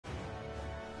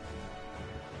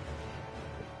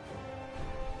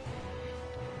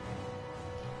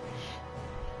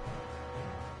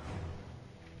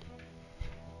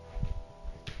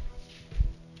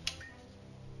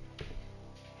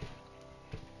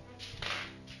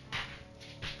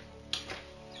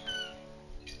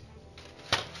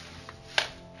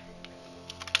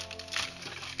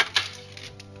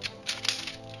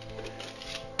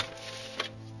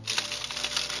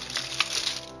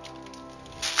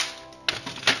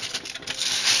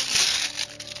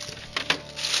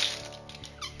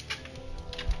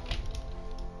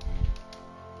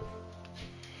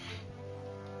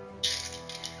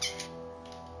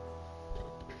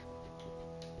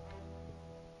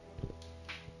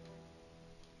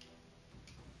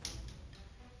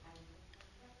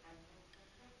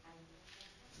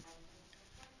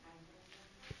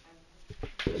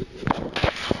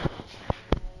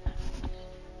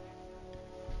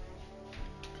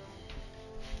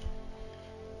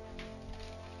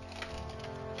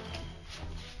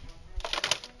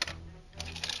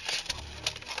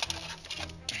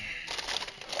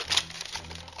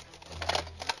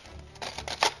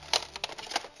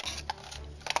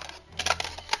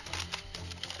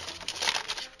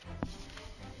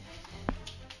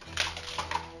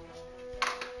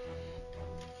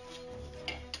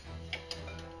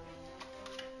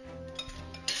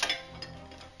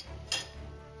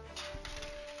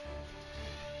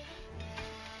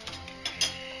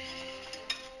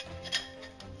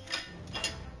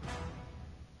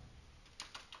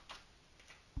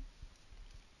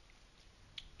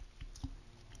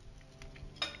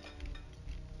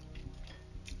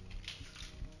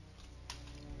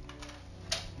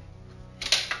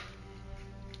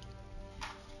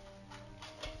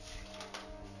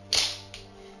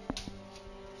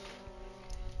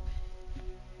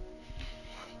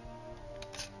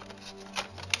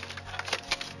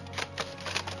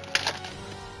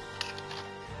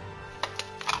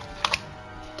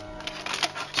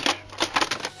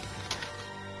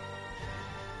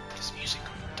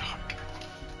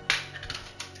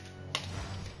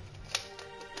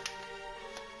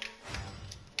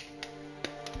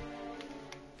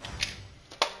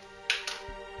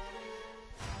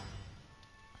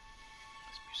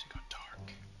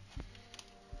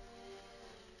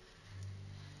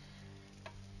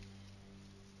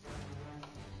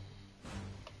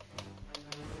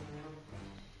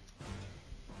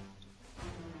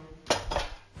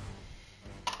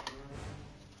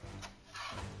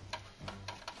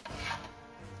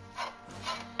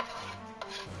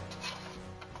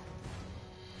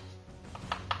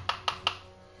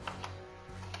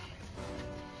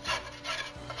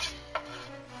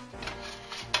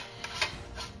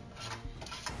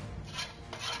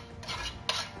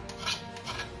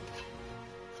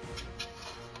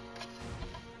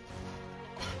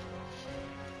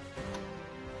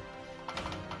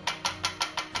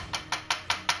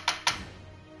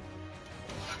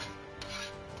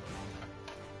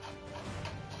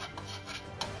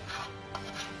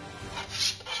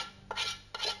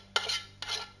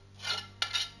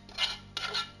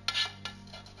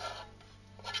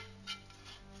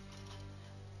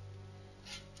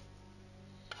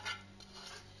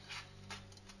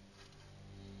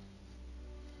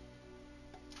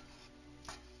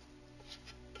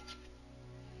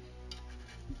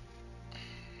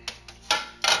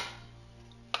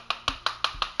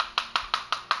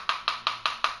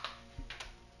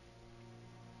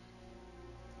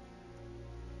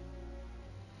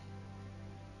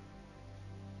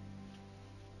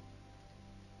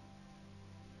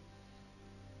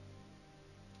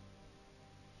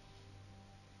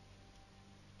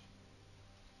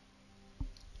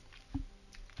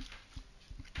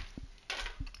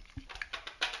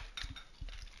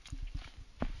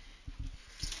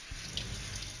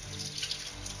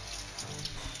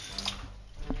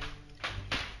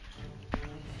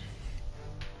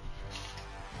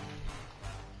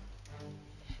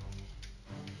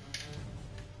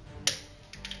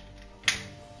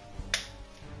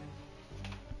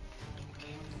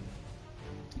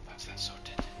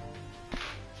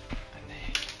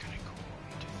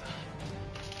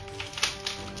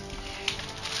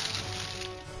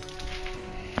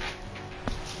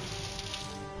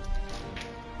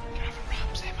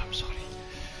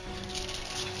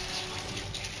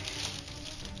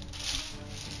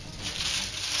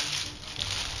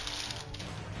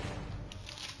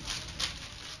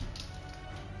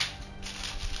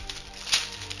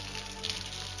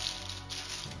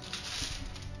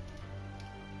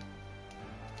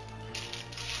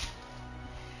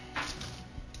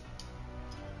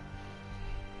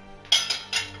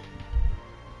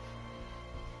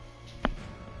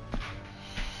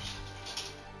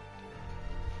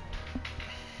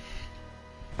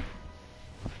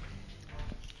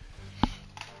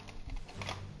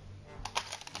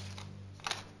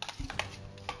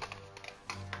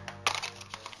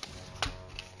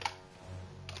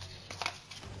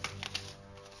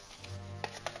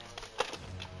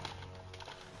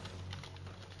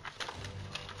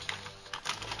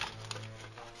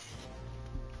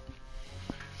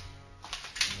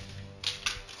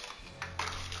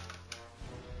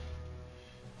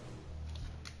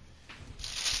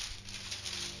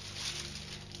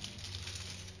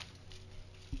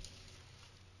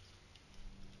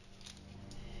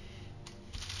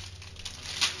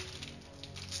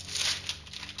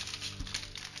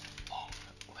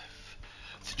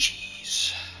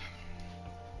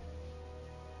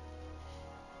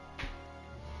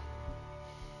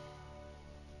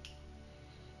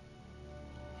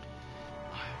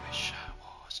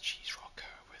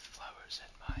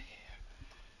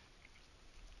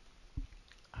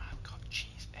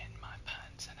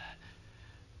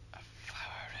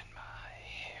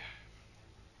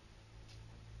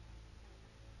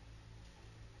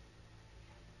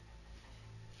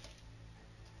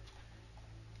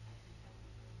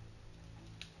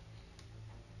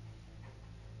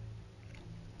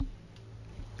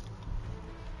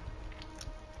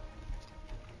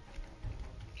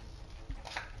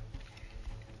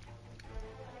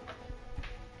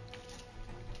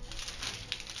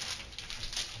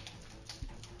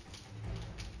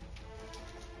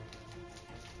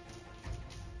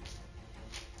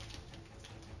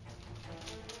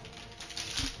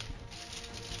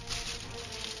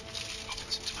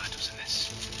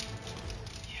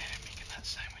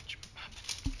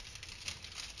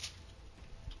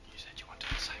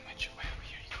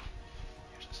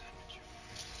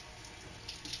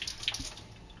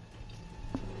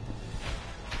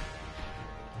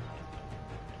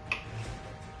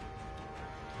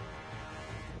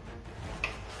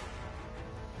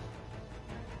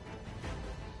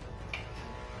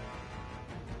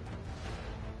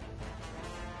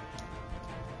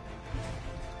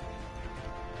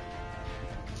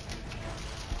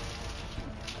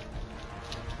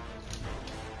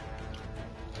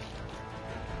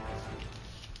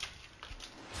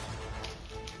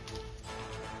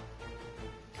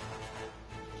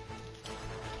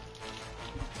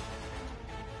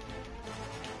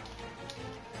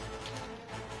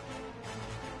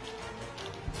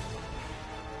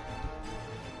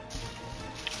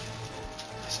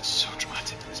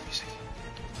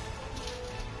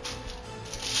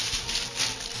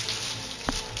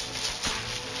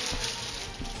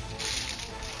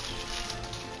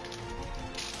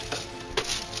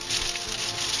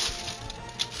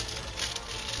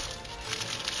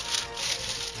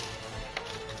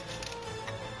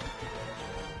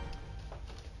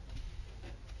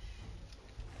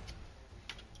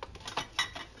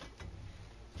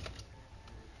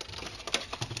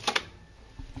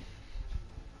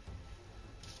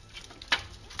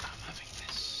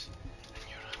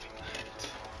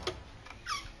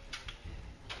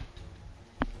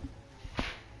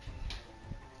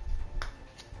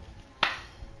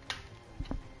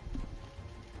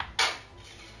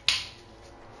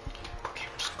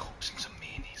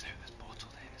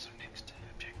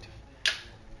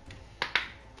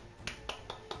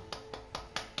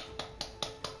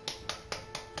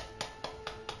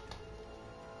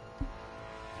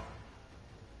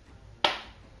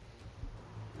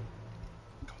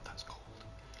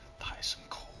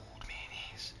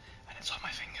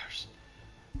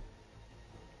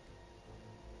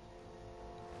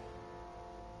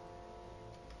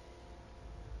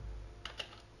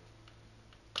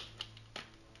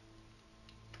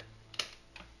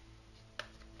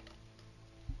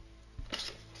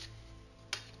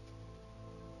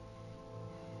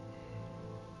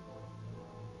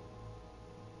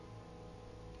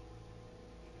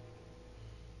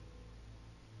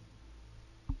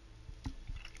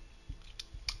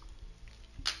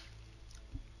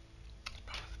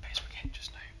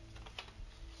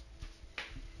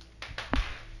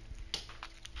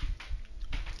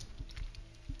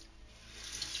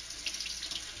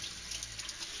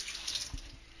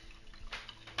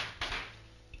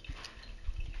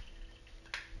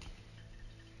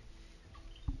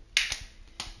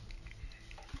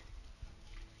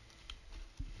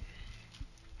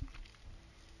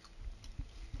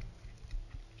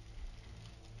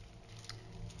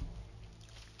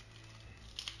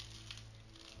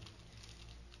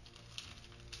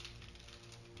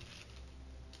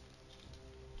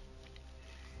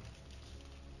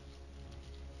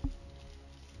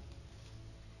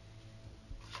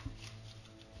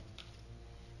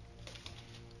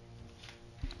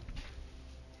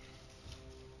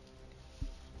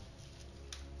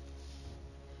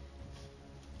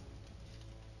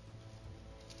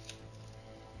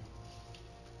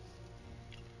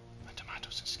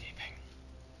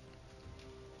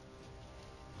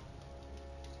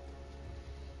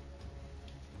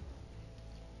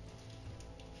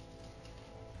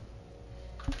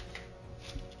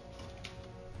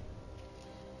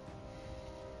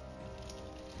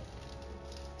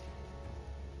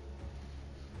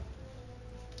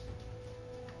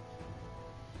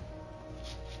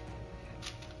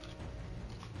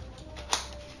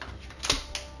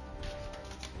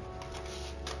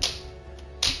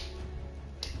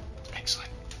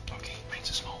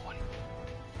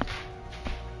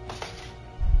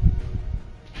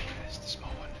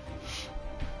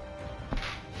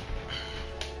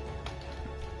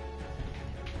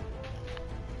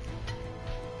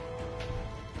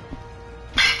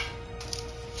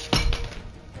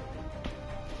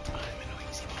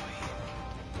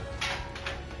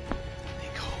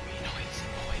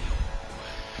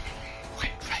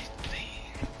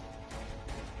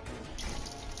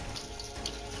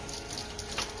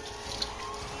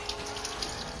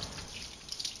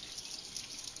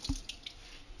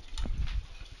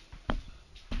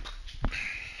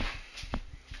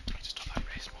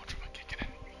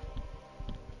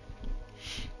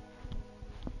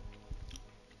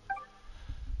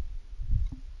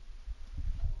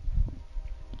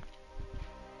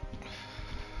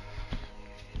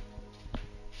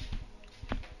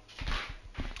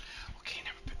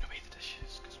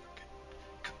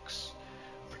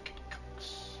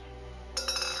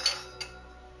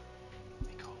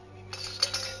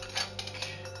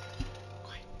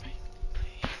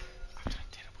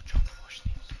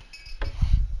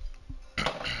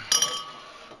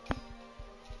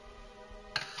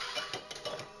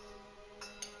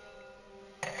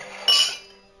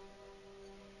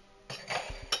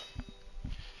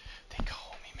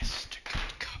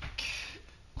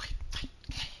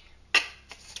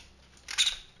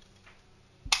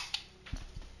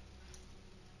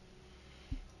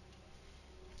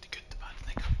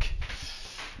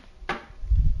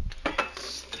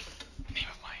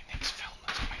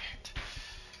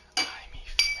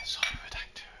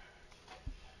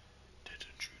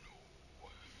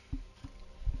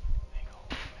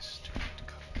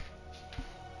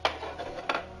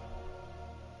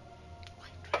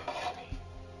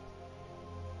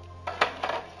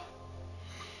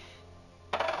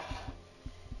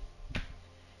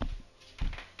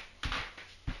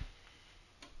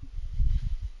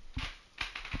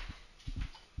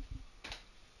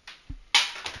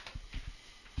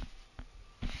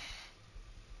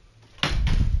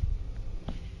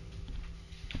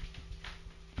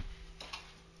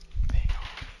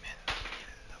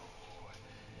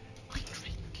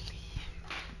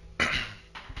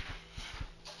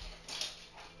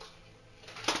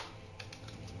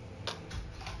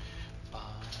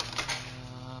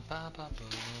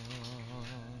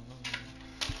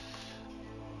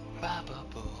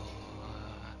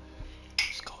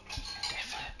It's got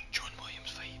definite John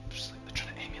Williams vibes, like they're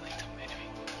trying to emulate him anyway.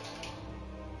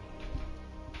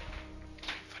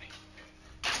 Funny.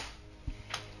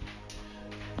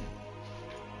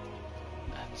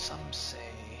 And some say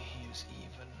he was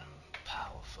even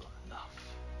powerful enough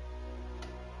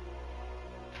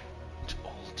to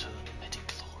alter the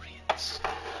midichlorians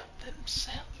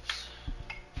themselves,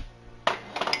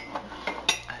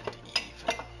 and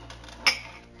even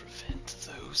prevent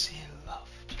those he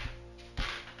loved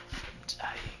from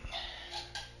dying.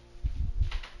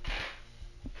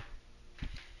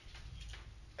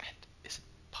 And is it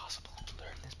possible to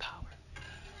learn this power?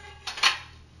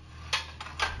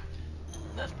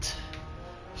 That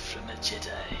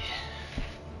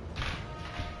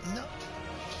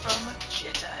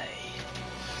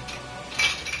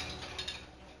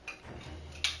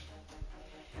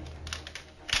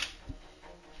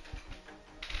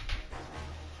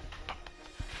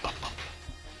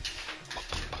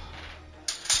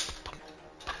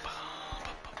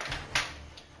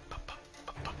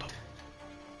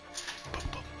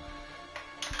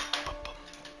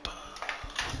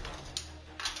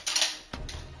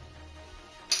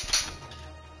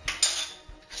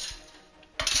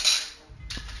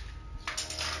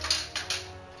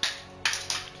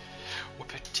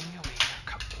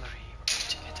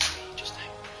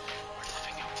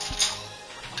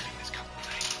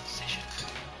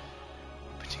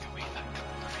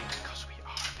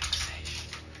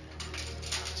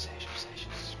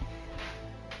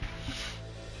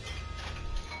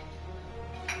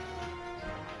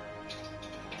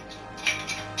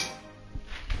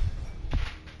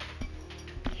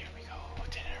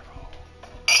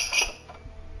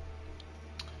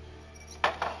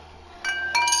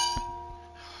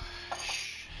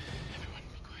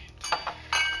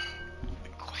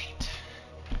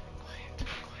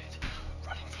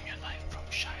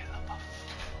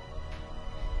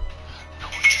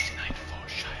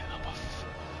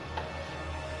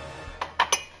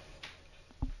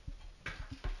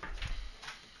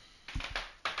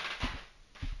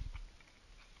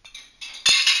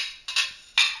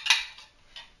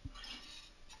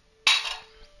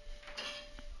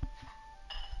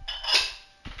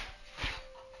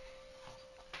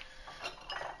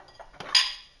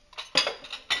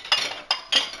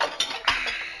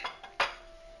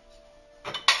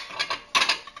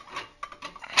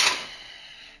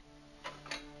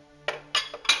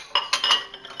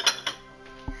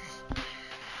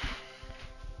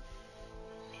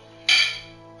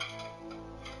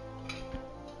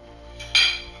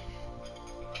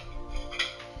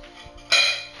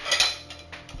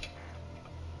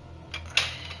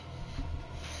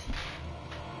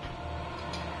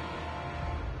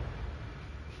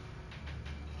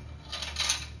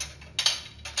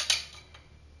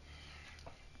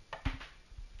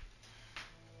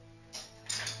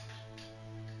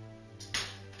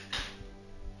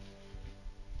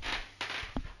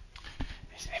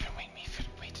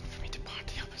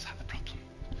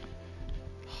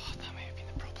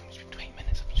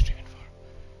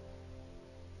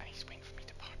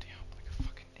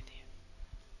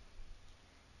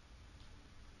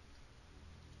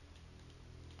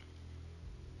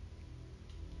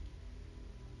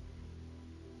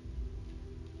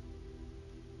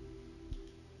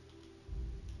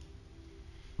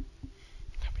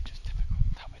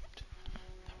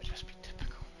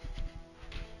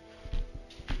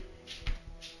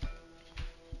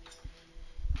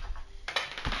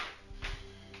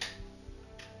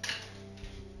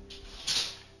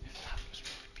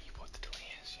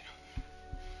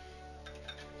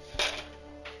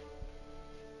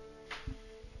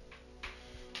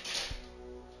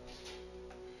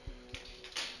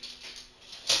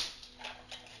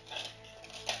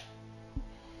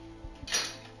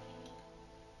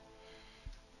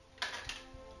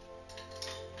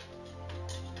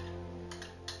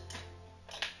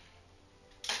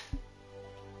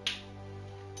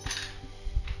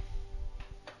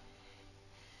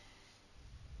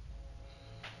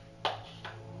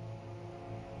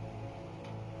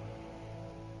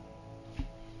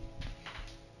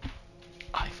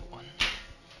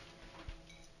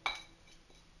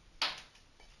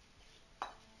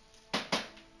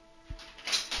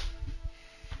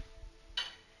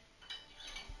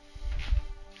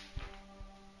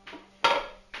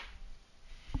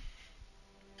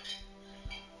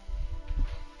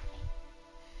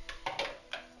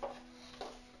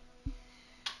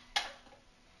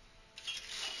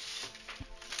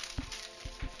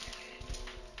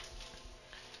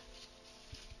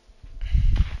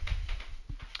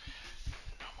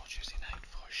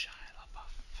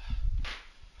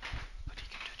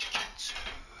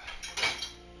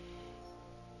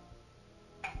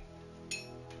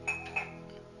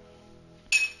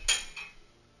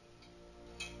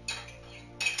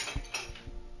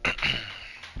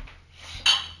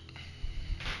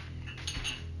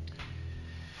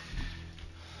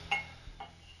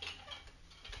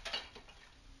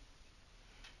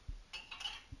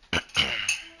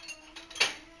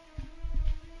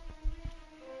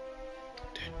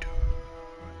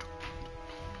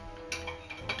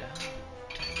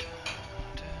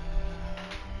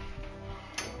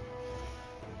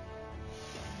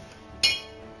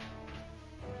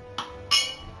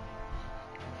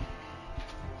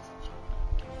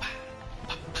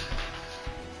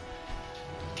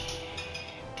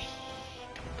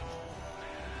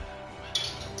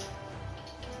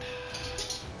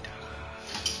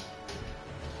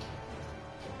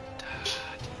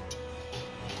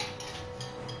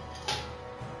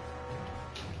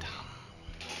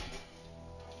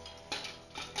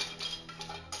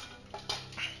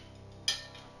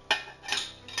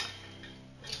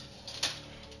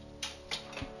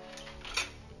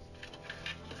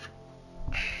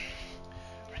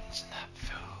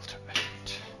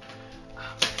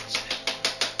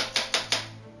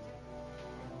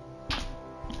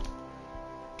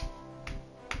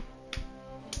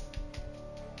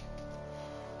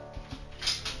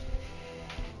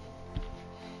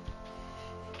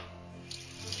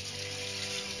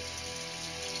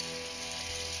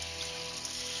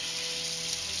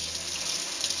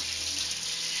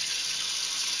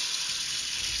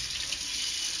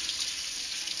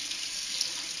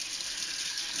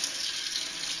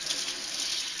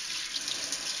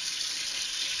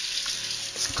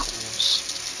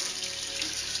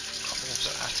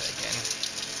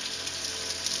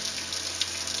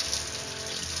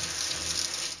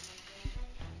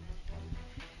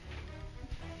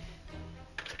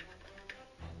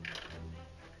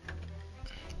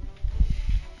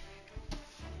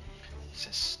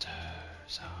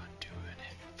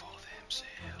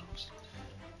themselves.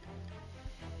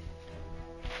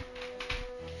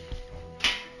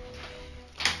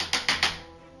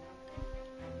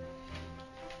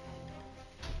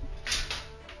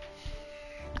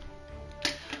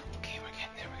 Okay, we're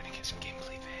getting there. We're gonna get some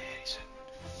gameplay very soon.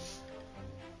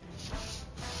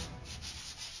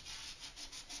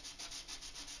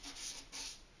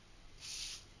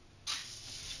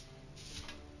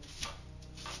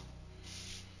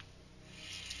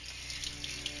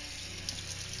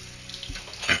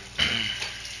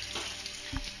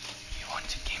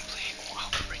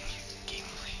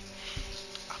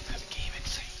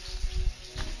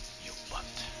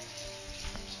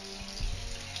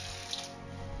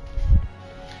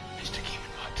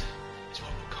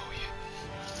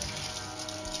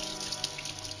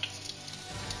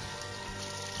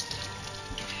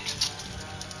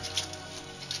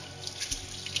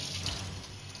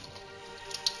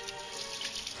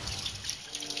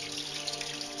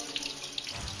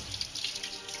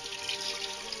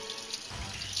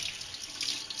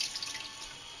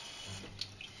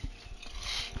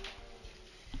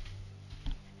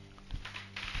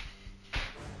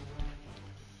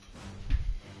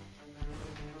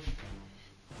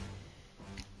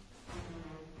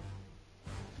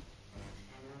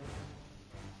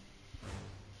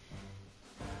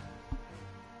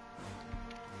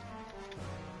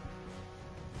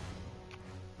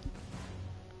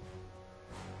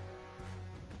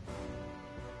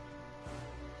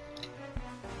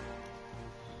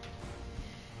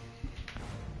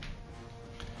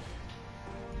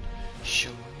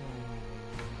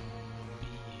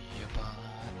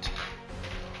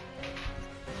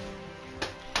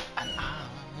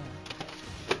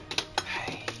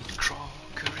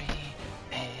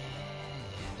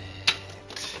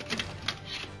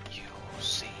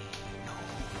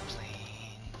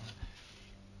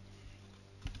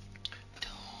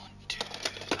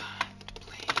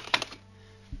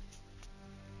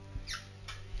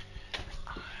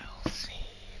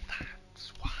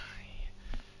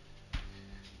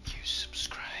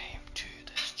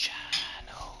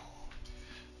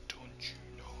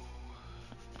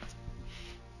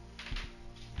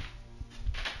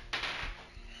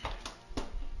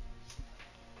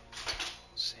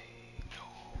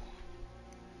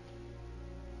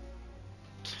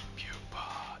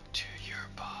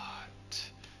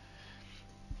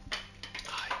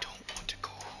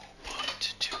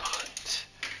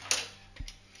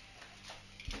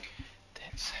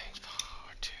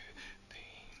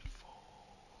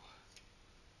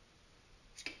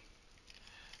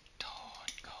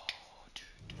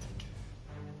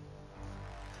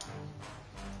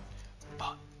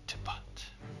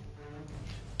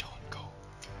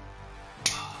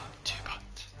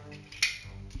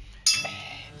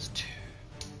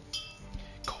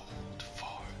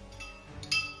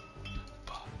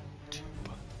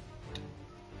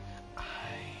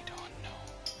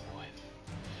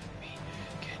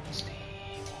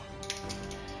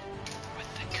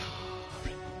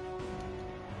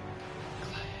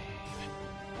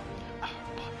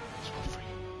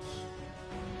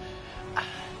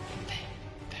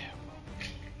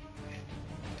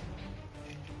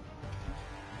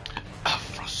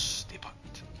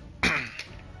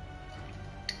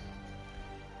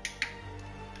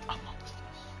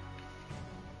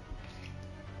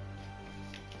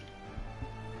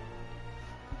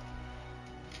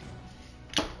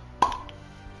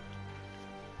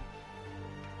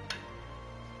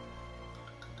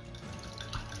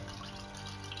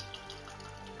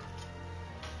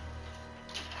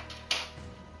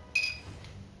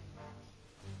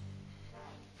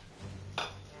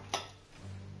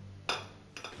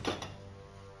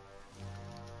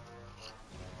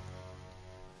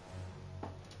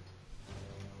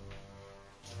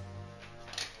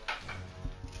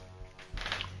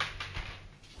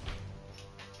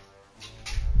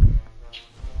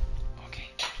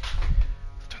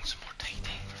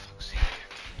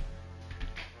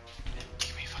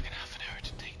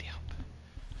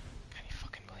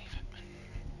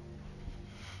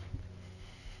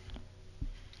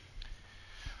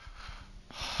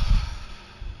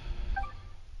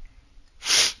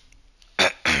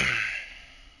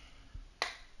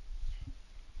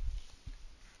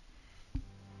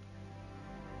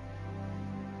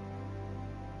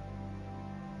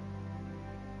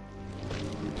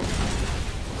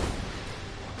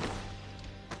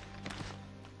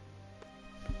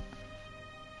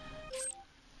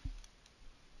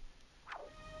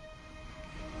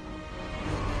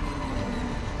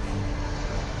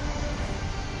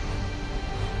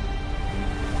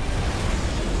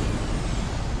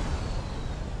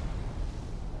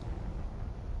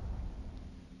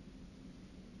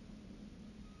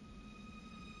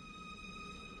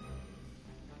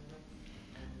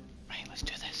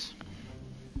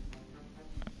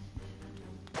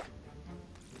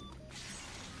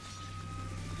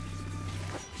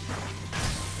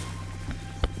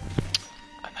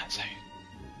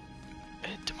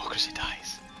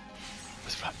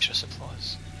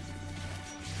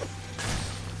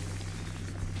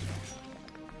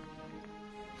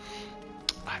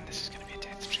 man, this is going to be a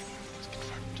death stream. It's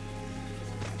confirmed.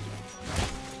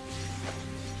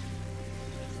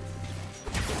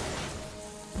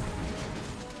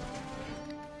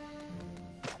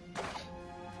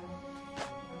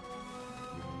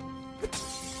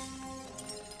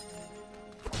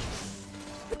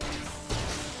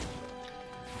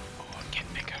 Oh, I'm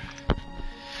getting bigger.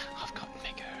 I've gotten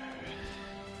bigger.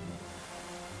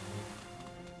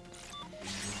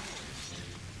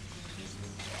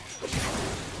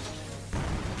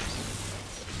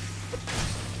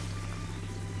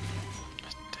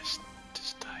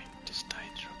 Just died,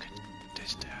 Rocket.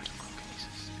 Just died,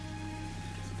 Jesus.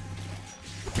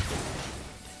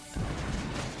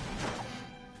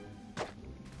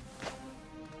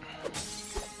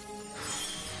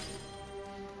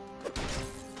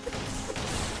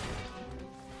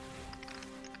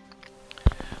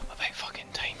 About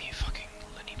fucking time, you fucking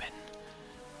loony bin.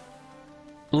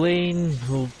 Blaine,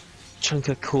 old chunk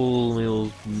of coal, my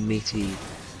old matey,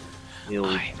 my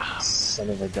old son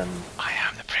of a gun. I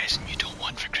am the present you don't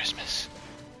want for Christmas.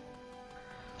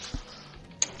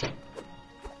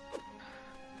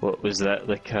 What was that,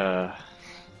 like a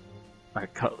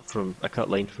cut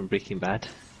line from Breaking Bad?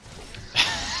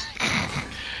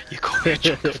 You call me a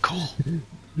chunk of coal.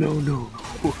 No.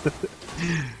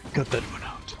 Cut that one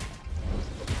out.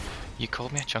 You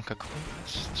called me a chunk of coal.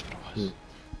 That's what it was.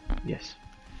 Yes,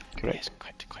 correct. Yes,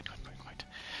 quite.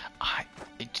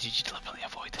 Did you deliberately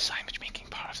avoid the sandwich making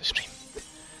part of the stream?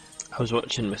 I was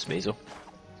watching Miss Maisel.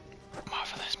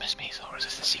 Marvellous Miss Maisel, or is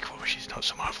this the sequel where she's not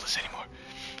so marvellous anymore?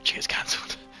 She gets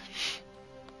cancelled.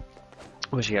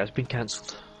 Well, she has been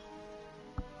cancelled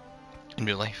In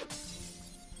real life.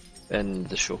 in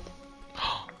the show.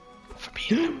 For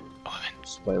being a woman.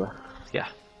 Spoiler. Yeah.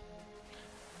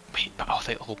 Wait, but I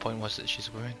think the whole point was that she's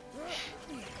a woman.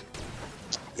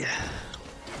 Yeah.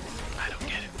 I don't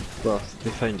get it. Well,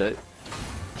 they found out.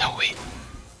 No, wait.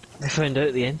 They found out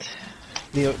at the end.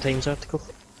 New York Times article.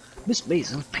 Miss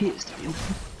Maisel appears to be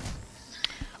open.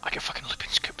 I get fucking looping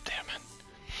scooped there, man.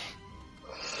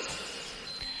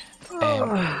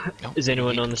 Nope, Is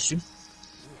anyone on the stream?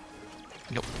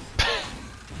 Nope.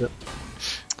 Yep.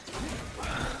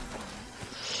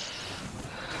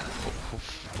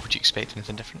 Would you expect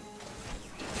anything different?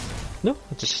 No,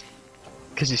 just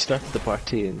because he started the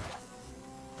party in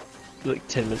like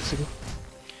 10 minutes ago.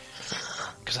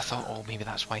 Because I thought, oh, maybe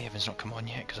that's why Evan's not come on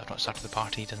yet, because I've not started the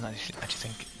party. He doesn't actually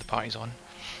think the party's on.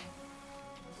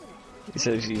 He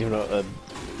says you're not a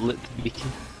lit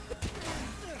beacon.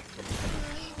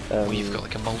 Well, you've got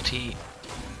like a multi...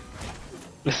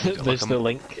 There's like the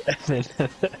link, and then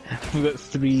we've got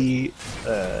 3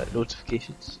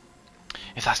 notifications.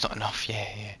 If that's not enough,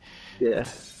 yeah. Yeah.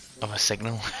 Of a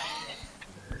signal.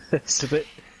 It's a bit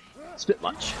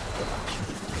much.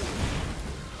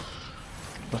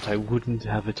 But I wouldn't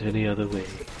have it any other way.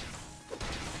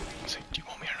 It's like, do you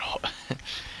want me or not?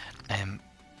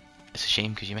 It's a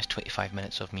shame because you missed 25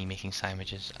 minutes of me making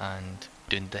sandwiches and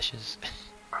doing dishes.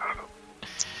 I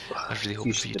was really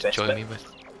hoping for you to join me with.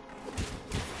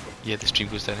 Yeah, the stream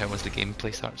goes down here once the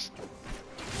gameplay starts.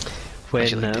 When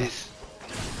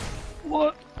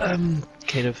what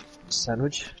kind of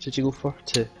sandwich did you go for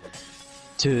to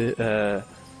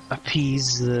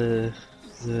appease the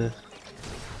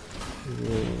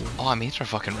Oh, I made her a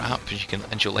fucking wrap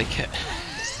and she'll like it.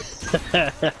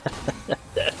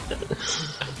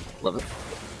 Love it.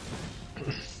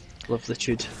 Love the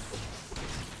tude.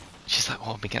 She's like,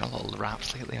 oh, I've been getting a lot of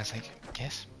wraps lately. I was like,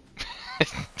 yes.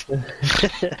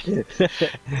 Right,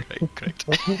 correct.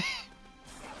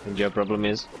 And your problem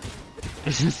is?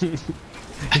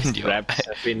 And your Wraps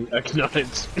have been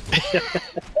acknowledged.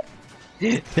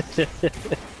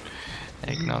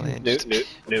 Acknowledged.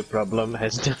 No problem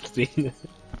has not been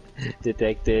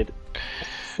detected.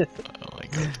 Oh my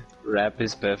god. Wrap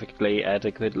is perfectly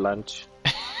adequate lunch.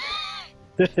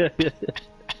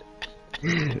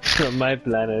 On my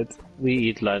planet, we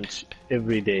eat lunch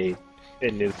every day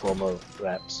in the form of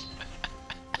wraps.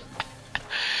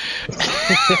 Oh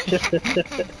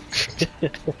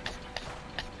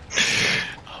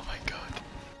my god.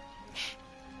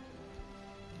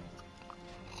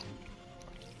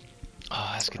 Oh,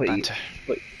 that's good banter.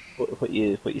 What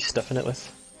you stuffing it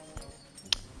with?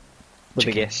 Let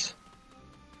me guess.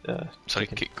 Sorry,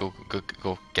 go,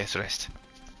 guess the rest.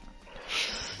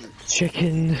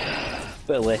 Chicken,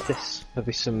 bit of lettuce,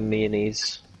 maybe some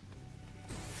mayonnaise,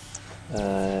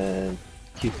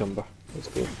 cucumber. Let's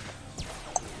go.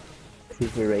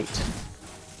 Prove me right.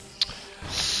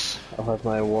 I'll have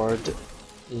my award.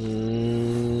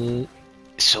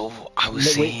 So, I would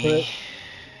say...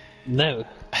 No.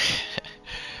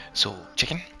 So,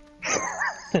 chicken?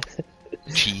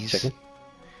 cheese, chicken.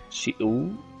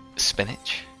 Ooh.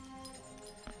 spinach,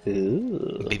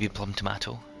 Ooh. baby plum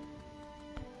tomato,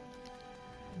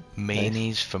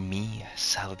 mayonnaise for me,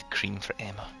 salad cream for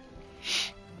Emma.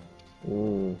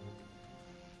 Mm.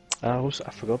 I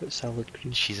forgot about salad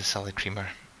cream. She's a salad creamer.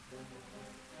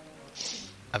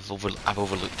 I've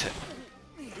overlooked it.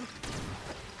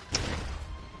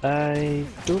 I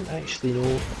don't actually know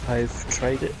if I've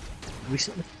tried it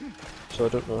recently, so I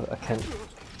don't know. I can't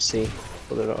say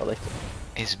whether or not I like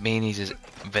it. Is mayonnaise's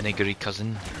vinegary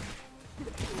cousin?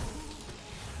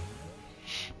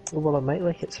 Oh, well, I might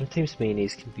like it. Sometimes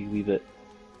mayonnaise can be a wee bit.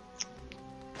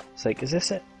 It's like, is this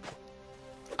it?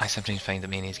 I sometimes find that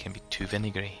mayonnaise can be too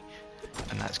vinegary,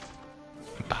 and that's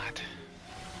bad.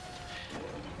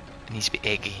 It needs to be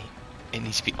eggy. It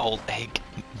needs to be all egg,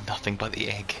 nothing but the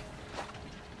egg.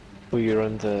 Oh, you're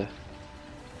on the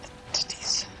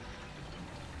titties.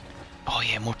 Oh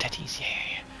yeah, more titties,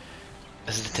 yeah.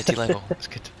 This is the titty level, that's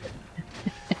good.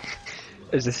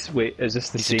 Is this the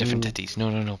These same? are different titties,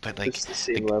 no, but like... It's the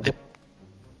same level?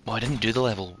 Well, I didn't do the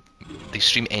level. The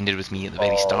stream ended with me at the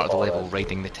very start of the level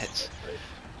riding the tits.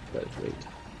 That's right.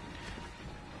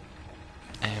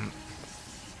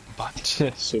 But...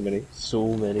 so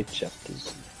many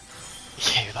chapters.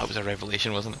 Yeah, that was a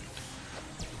revelation, wasn't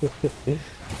it?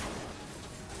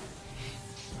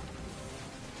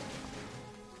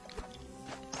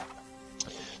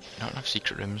 Not enough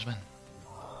secret rooms, man.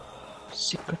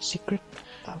 Secret.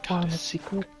 That one is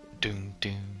secret. Doom.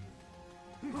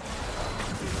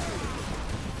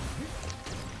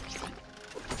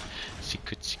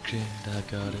 Secret, I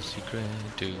got a secret.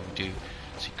 Do.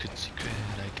 Secret,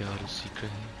 I got a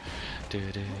secret. Do.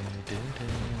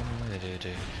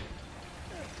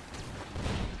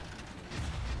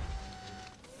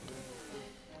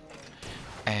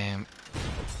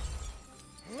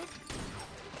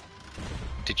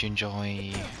 Did you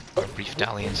enjoy our brief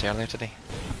dalliance earlier today?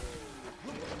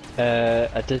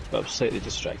 I did, but I was slightly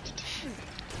distracted.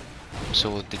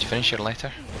 So, did you finish your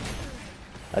letter?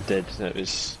 I did, and it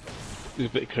was a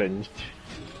bit cringe.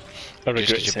 I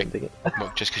regret sending it.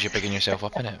 What, just because you're bigging yourself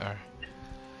up in it, or?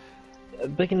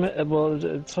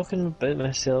 Talking about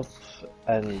myself,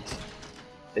 and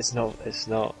it's not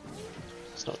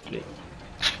great.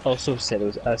 Also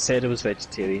I said I was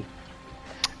vegetarian,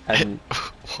 and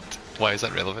what? Why is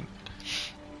that relevant?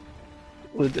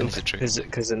 Is it true?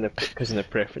 Because in the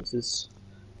preferences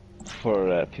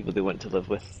for people they want to live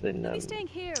with, then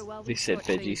they said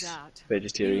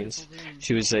vegetarians.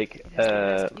 She was like,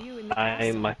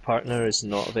 my partner is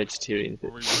not a vegetarian,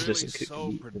 but she doesn't cook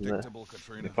meat in the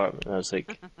apartment. And I was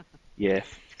like, yeah,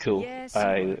 cool.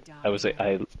 I was like,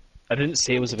 I didn't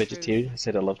say I was a vegetarian. I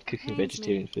said I loved cooking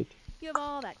vegetarian food. You have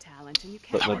all that talent, and you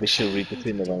can't. But maybe she'll read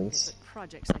between the lines.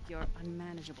 Projects like your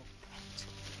unmanageable pet.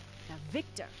 Now,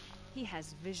 Victor, he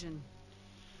has vision.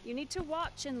 You need to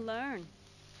watch and learn.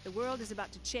 The world is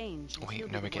about to change.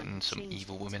 Wait, now we're getting some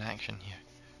evil woman action here.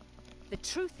 The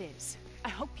truth is, I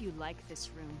hope you like this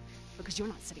room, because you're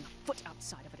not setting a foot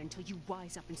outside of it until you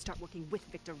wise up and start working with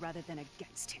Victor rather than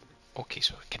against him. Okay,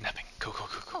 so kidnapping. Go.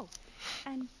 Oh,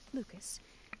 and Lucas,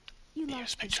 you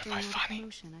lost this during the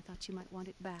promotion. I thought you might want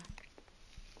it back.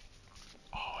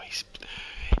 Oh,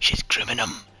 she's grooming him.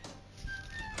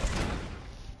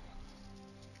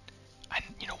 And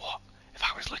you know what? If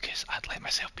I was Lucas, I'd let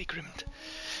myself be groomed.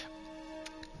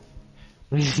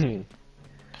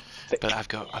 But I've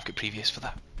got previous for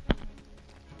that.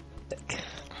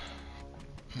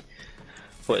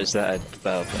 What is that?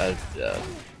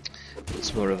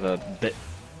 It's more of a bit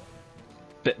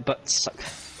butt suck.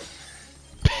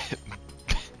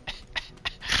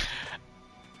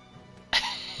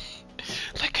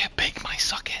 Look how big my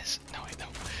suck is. No.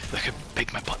 Look how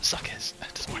big my butt suck is.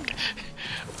 That doesn't work.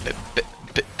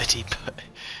 Bitty.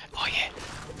 Oh yeah.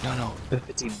 No.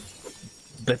 Bitty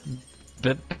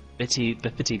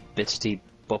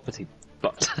boppity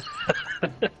butt.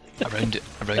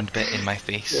 a round bit in my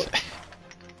face.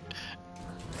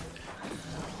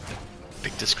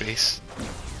 Big disgrace.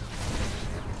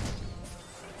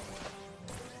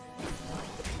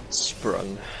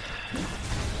 Sprung.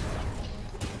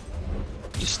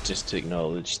 Just to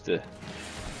acknowledge the.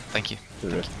 Thank you.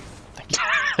 Thank you.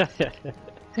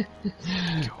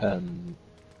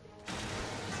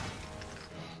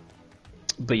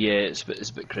 But yeah, it's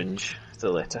a bit cringe. The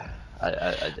letter.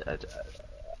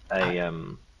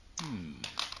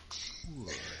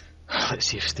 Let's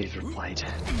see if they've replied.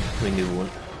 I mean, they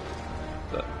won't.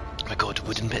 But oh my god,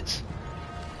 wooden bits.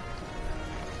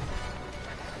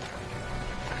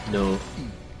 No.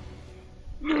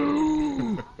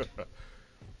 No.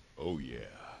 Oh yeah.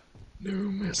 No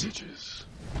messages.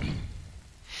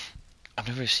 I've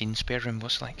never seen Spare Room.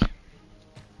 What's it like?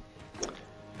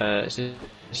 It's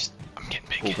just I'm getting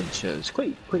a whole big. bunch of. It's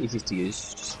quite easy to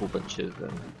use. Just a whole bunch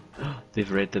of.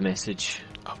 They've read the message.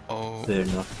 Oh. They're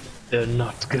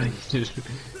not going to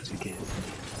get.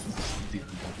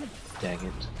 Dang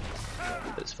it.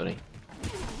 That's funny.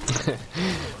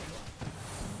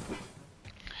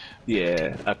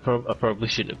 Yeah, I probably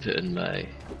shouldn't have put in my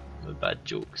bad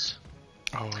jokes.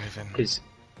 Oh, Evan. Because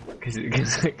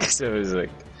I was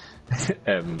like,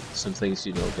 some things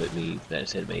you know about me. Then I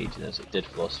said my age, and I was like, did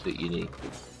philosophy at uni,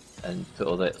 and put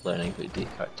all that learning about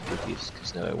Descartes to good use.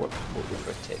 Because now I work remotely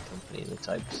for a tech company in the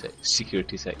cyber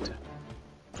security sector.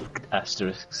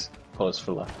 Asterisks. Pause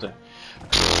for laughter.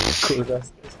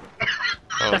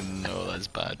 Oh no, that's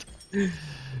bad.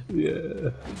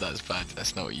 Yeah. That's bad.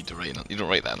 That's not what you do write. You don't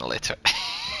write that in a letter.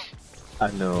 I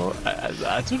know.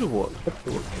 I don't know what.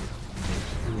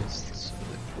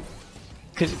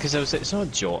 Because I was like, it's not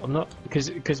a job. I'm not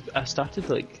because I started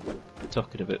like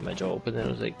talking about my job, and then I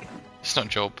was like, it's not a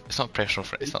job. It's not personal.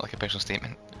 It's not like a personal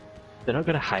statement. They're not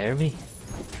going to hire me.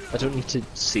 I don't need to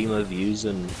say my views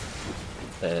on,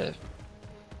 don't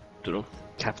know,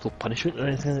 capital punishment or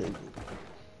anything.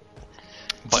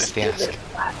 But if they ask,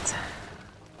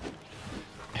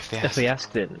 if they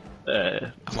ask, then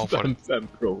I'm all for it. I'm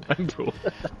pro.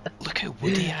 Look how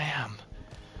woody I am.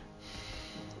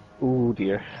 Oh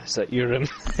dear, is that your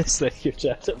is that your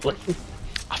chat at Blink?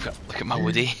 Look at my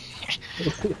woody.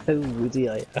 How woody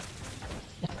I am.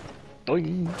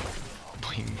 Boing.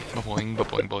 Boing, boing,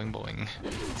 boing, boing, boing.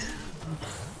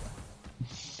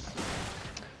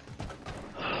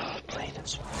 Plain and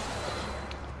small.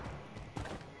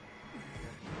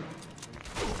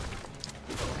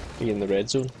 Are you in the red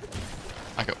zone?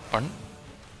 I got burnt.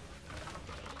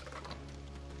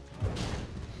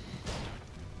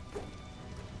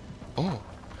 Oh,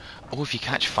 if you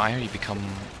catch fire, you become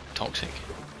toxic,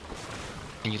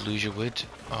 and you lose your wood.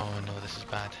 Oh no, this is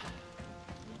bad.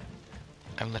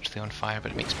 I'm literally on fire,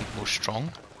 but it makes me more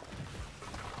strong.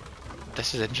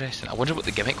 This is interesting. I wonder what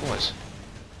the gimmick was.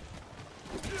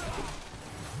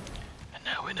 And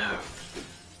now we know.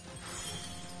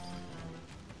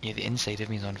 Yeah, the inside of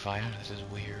me is on fire. This is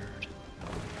weird.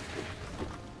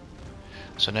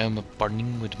 So now I'm a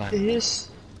burning wood man. This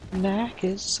knack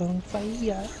is on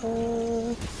fire.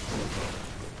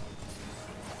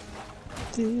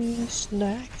 This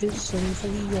knack is on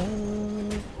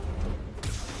fire.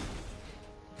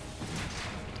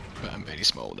 But I'm very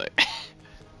small now.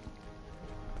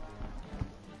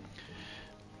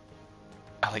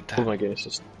 I like that. Oh my gosh,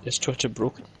 is Twitter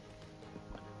broken?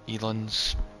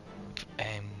 Elon's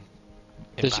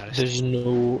embarrassed. There's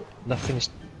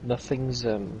nothing's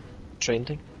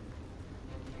trending.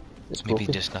 It's Maybe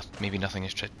broken. maybe nothing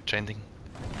is trending.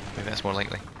 Maybe that's more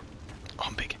likely. Oh,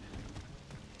 I'm big.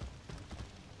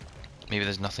 Maybe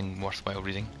there's nothing worthwhile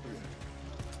reading.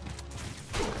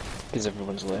 Because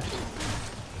everyone's left.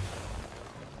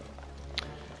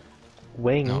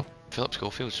 Wing. No, Philip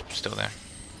Schofield's still there.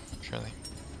 Surely.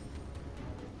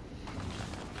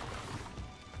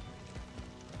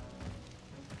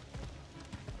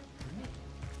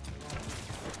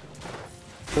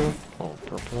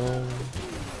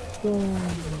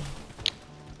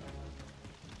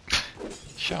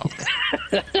 Shut up.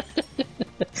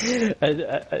 I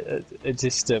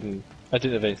just I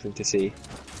didn't have anything to say,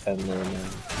 and then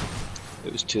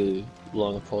it was too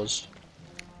long a pause.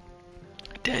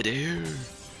 Dead air.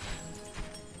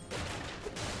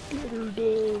 Get her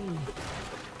done.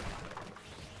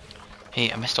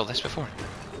 Hey, I missed all this before.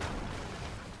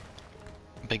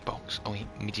 Big box. Oh wait,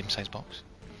 medium-sized box.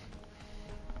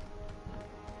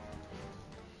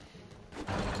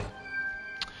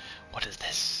 What is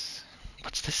this?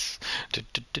 What's this?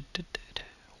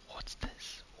 What's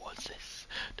this? What's this?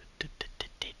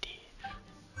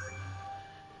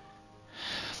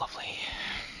 Lovely.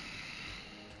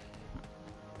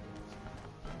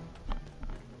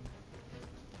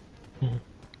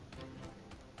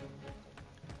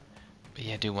 But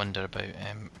yeah, I do wonder about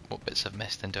what bits I've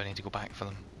missed and do I need to go back for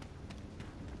them.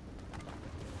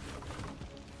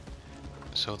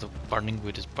 So the burning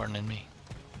wood is burning me.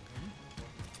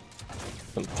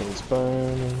 Something's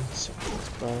burning,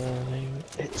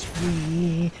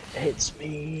 it's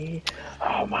me,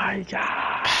 oh my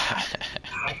god,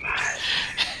 oh my.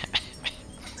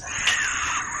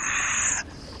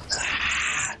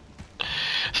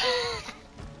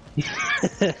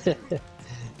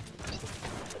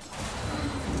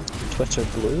 Twitter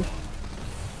blue?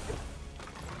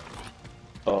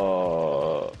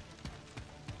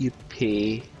 You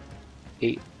pay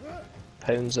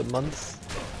 £8 a month?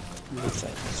 No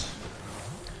thanks.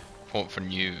 What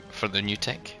for the new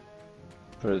tech?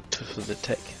 For the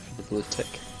tick, for the blue tick.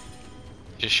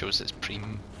 Just shows it's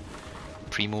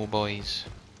primo boys.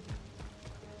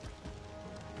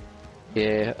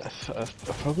 Yeah, I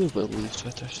probably will leave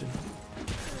Twitter soon.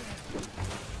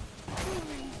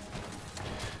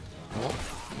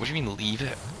 What do you mean leave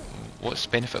it? What's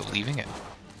the benefit of leaving it?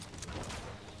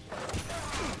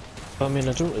 I mean,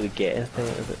 I don't really get anything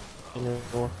out of it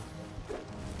anymore.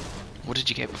 What did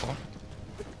you get before?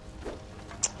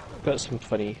 Got some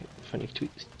funny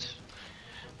tweets.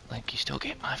 Like, you still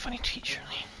get my funny tweets,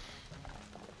 surely.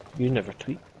 You never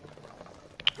tweet.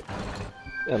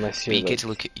 Unless But you're you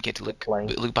get to look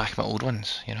back at my old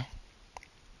ones, you know?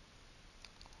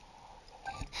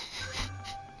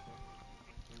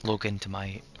 Log into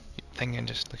my thing and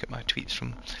just look at my tweets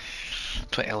from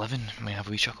 2011. I might have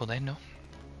a wee chuckle then, no?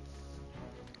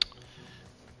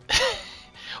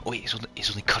 Oh wait, it's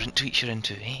only current tweets you're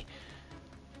into, eh?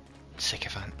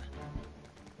 Sycophant.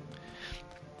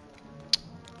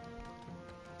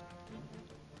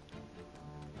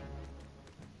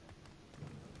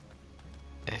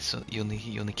 So you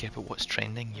only care about what's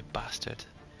trending, you bastard.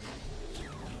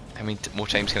 How many more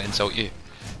times can I insult you?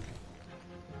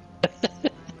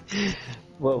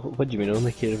 Well, what do you mean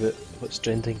only care about what's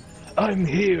trending? I'm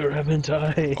here, haven't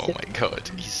I? Oh my god,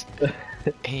 he's...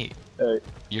 Hey,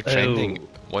 you're trending. Oh.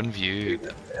 One view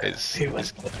is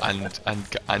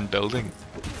and building.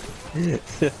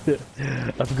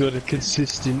 I've got a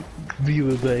consistent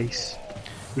viewer base.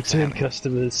 Return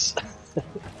customers.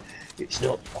 It's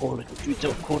not quality, it's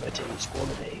not quantity, it's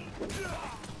quality.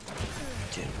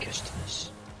 Return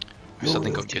customers.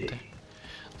 Something got good there.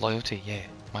 Loyalty, yeah.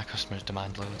 My customers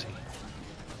demand loyalty.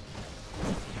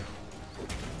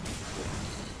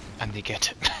 And they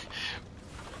get it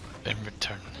in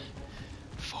return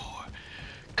for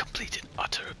complete and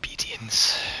utter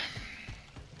obedience.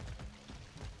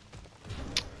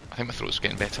 I think my throat's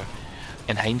getting better.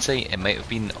 In hindsight, it might have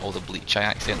been all the bleach I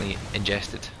accidentally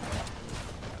ingested.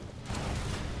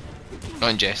 Not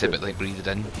ingested, but like breathed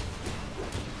in.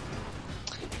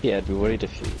 Yeah, I'd be worried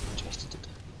if you ingested it.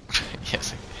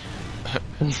 Yes.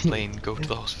 Plain, go to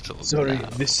the hospital. Sorry, now.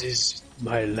 this is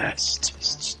my last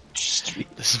stream.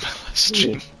 This is my last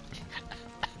stream.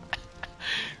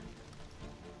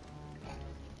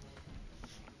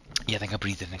 Yeah, I think I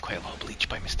breathed in quite a lot of bleach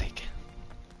by mistake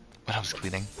when I was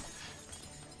cleaning.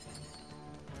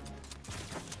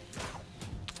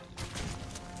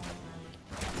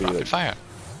 Rapid fire.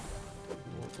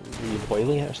 Were you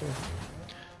boiling it or something?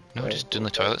 No, just doing the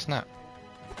toilets and that.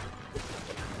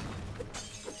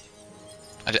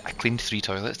 I cleaned 3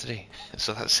 toilets today,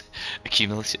 so that's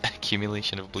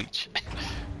accumulation of bleach.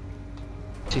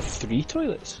 Say 3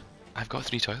 toilets? I've got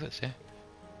 3 toilets, yeah.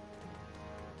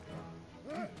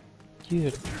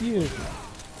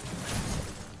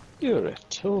 You're a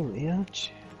Tory, aren't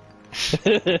you?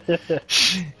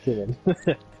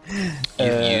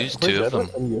 You've used 2 of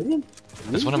them.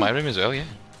 There's one in my room as well, yeah.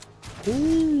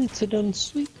 Ooh, it's an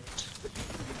ensuite.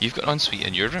 You've got an ensuite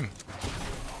in your room?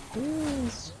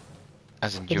 Yes.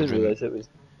 As in I your didn't room. realise it was.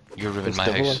 Your room in my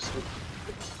double house. ensuite.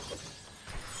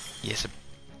 Yes.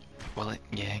 Well,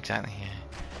 yeah, exactly. Yeah.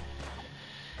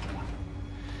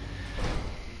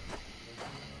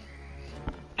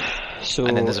 So,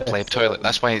 and then there's a pleb toilet.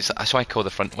 That's why I call the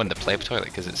front one the pleb toilet,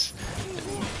 because it's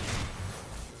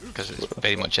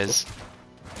very much is.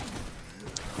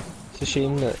 It's a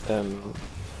shame that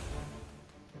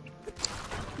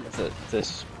that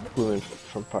this woman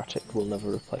from Partick will never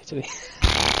reply to me.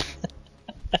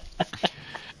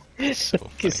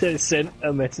 Because I sent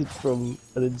a message from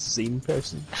an insane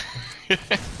person.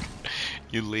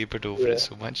 You laboured over it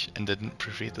so much and didn't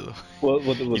proofread it though. Well,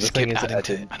 the you just thing kept is, adding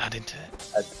to it and adding to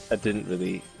it. I didn't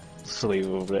really slave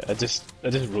over it. I just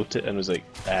wrote it and was like,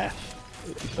 it'll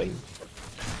be fine.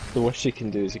 The worst you can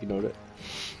do is ignore it.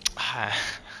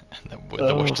 The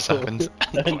worst has happened.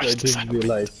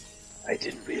 I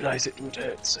didn't realise it would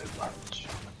hurt so much.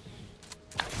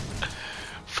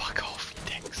 Fuck off, you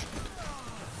dicks.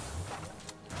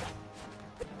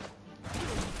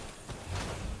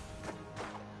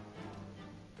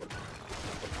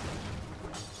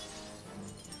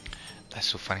 That's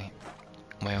so funny.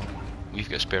 Well, we've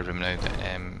got a spare room now, but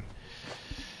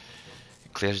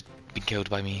Claire's been killed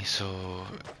by me, so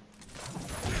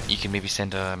you can maybe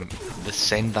send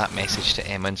that message to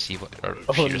Emma and see what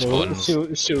she responds.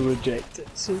 She'll reject it.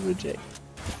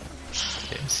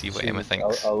 Yeah, see what Emma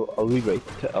thinks. I'll rewrite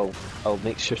it. I'll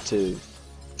make sure to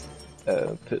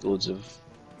put loads of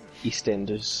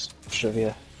EastEnders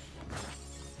trivia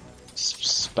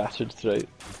spattered throughout.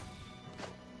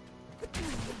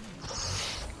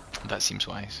 That seems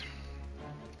wise.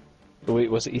 Oh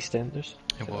wait, was it EastEnders?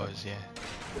 It was, yeah.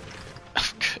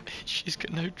 She's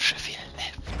got no trivia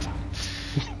left.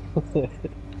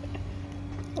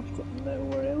 I've got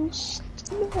nowhere else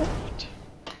left.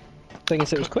 Thing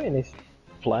is, it was quite a nice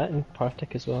flat in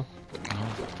Partick as well.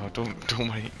 Oh,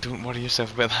 don't worry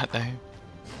yourself about that now.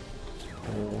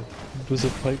 It was a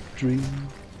pipe dream.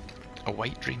 A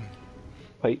white dream.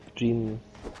 Pipe dream.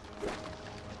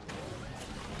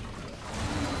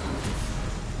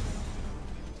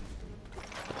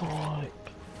 Pipe.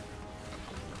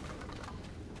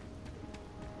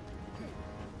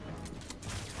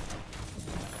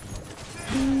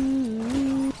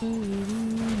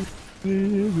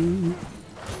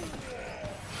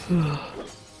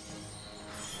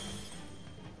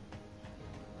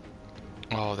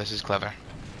 Oh, this is clever.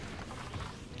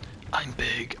 I'm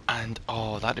big, and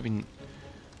oh, that'd have been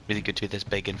really good to be this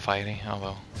big and fiery. Oh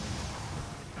well.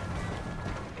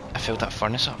 I filled that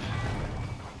furnace up.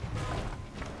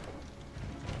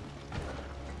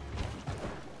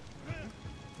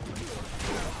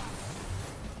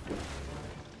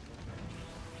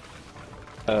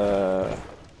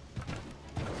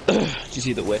 Do you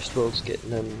see that Westworld's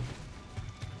getting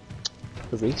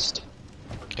erased?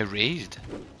 Erased?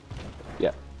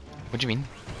 Yeah. What do you mean?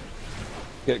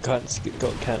 It got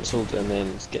cancelled and then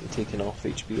it's getting taken off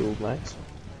HBO Max.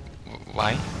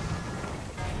 Why?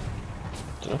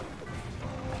 Dunno.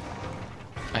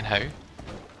 And how?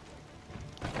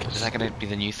 Is that going to be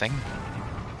the new thing?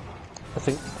 I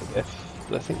think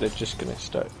they're just going to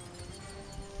start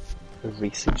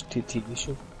erasing TV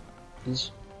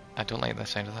shows. I don't like the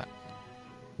sound of that.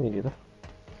 Me neither.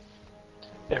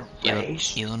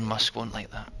 Erase. Elon Musk won't like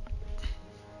that.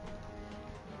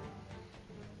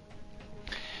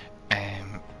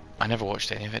 I never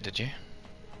watched any of it, did you?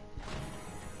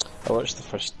 I watched the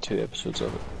first 2 episodes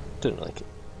of it. Didn't like it.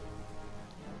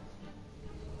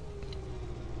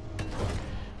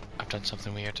 I've done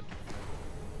something weird.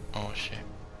 Oh shit.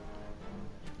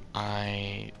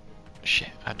 I've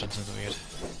done something weird.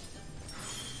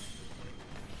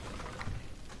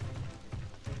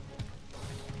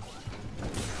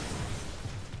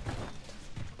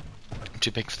 I'm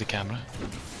too big for the camera.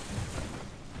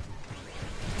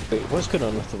 Wait, what's going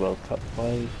on with the World Cup?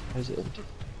 Why is it empty?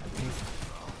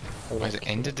 Why is it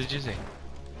ended, did you say?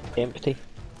 Empty.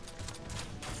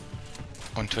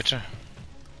 On Twitter?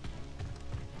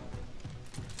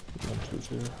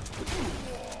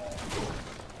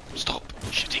 Stop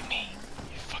shooting me,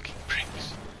 you fucking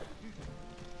pricks.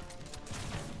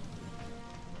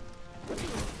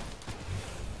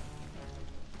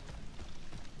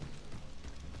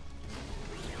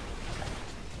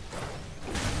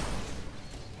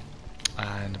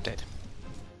 And I'm dead.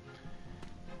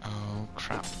 Oh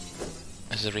crap.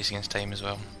 This is a race against time as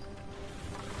well.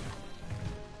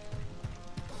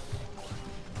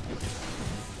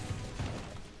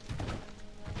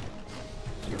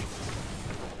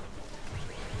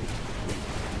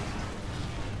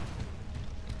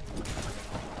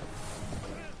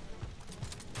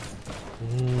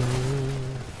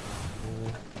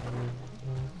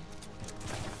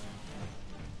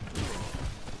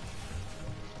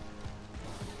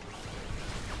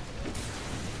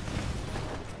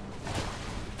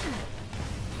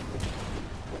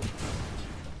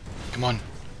 Come on.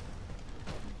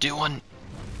 Do one.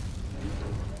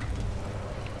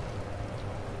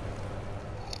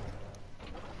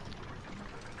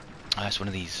 Ah, it's one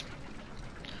of these.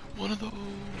 One of those.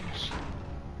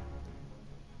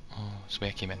 Oh, that's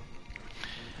where I came in.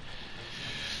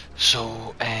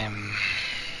 So,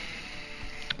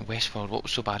 Westworld. What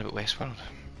was so bad about Westworld?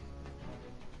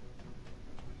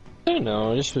 I don't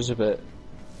know, it just was a bit...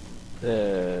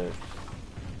 don't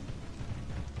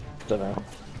know.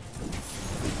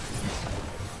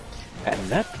 And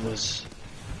that was...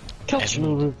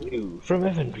 Cultural Review from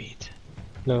Evan Reed.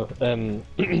 No, I don't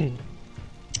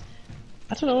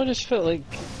know, I just felt like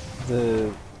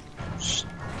the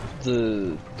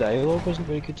dialogue wasn't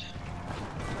very good.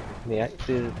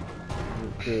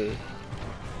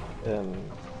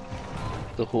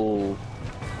 The whole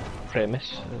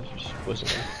premise just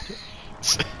wasn't good.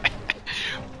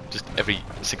 Just every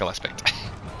single aspect.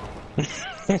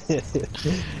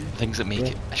 Things that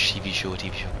make a TV show a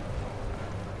TV show.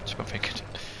 It's not very good.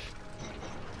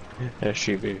 A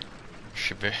TV.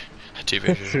 Shibu. A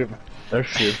TV show. A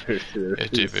TV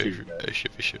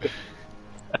show.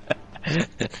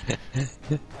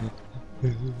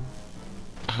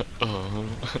 Oh.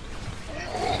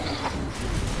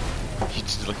 You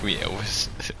just look at me Elvis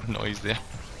noise there.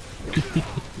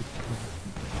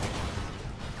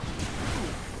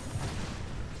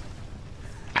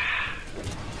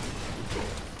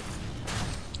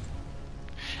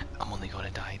 I'm only glad I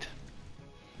died.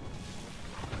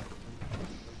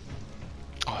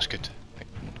 Good. That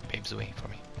paves the way for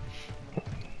me.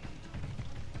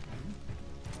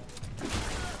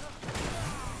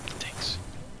 Thanks.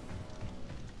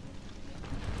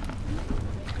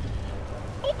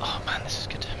 Oh man, this is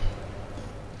good.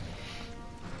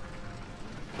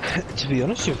 To be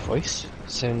honest, your voice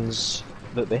sounds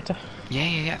a bit better.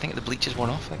 Yeah. I think the bleach is worn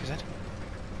off, like I said.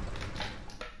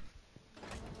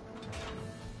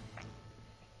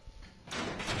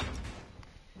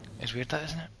 It's weird that,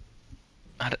 isn't it?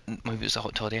 Maybe it was the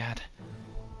hot toddy I had.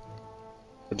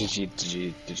 Did you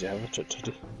have a hot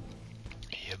toddy?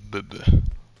 Yeah, boo.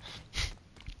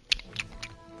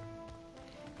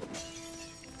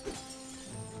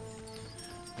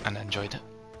 And I enjoyed it.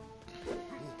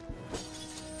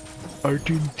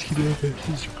 Argentina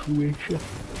versus Croatia.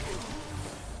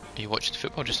 Are you watching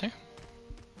football just now?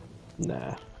 Nah.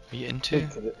 Are you into?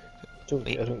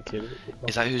 I don't care.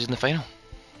 Is that who's in the final?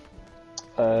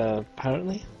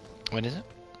 Apparently. When is it?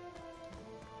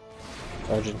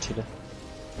 Argentina.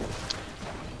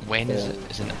 When is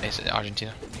it? Is it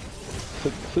Argentina?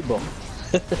 Football.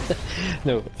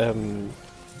 No,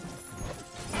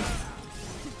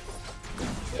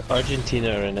 Argentina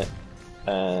are in it,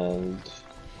 and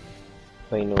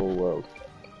final World Cup.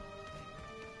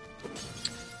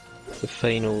 The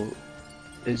final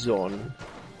is on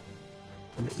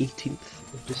the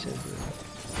 18th of December.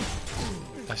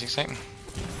 That's exciting.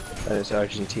 And it's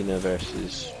Argentina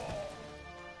versus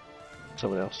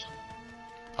someone else.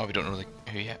 Oh, we don't know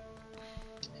who yet.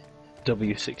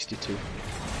 W62.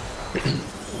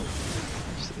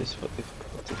 Is what they've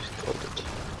called it.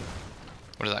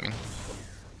 What does that mean?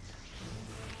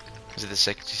 Is it the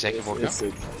 62nd World Cup?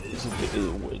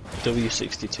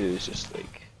 W62 is just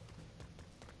like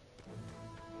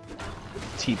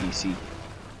TBC.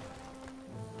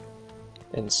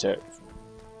 Insert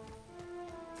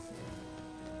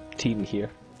team here.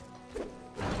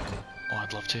 Oh,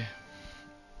 I'd love to.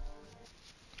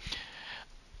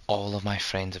 All of my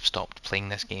friends have stopped playing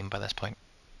this game by this point.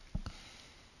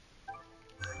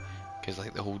 Because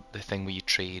like the thing where you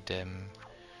trade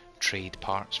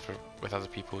parts with other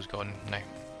people is gone now.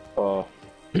 Oh.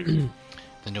 There's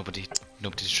nobody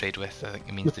to trade with. I think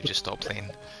it means they've just stopped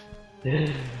playing.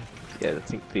 Yeah, I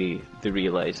think they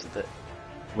realise that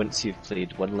once you've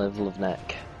played one level of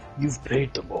Knack, you've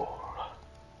played them all.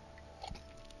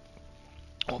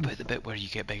 What about the bit where you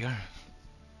get bigger?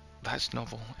 That's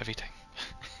novel every time.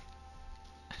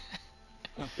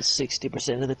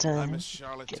 60% of the time. I miss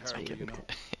Charlotte terribly, you know.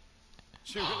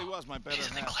 She really was my better She's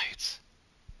in the half. clouds.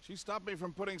 She stopped me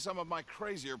from putting some of my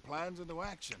crazier plans into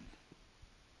action.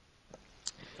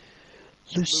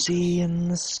 Lucy in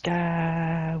the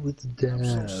sky with I'm so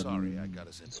diamonds. sorry I got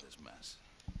us into this mess.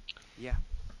 Yeah,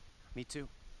 me too.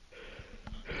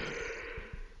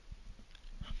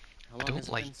 How long don't has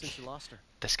it like been since you lost her?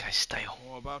 This guy's style.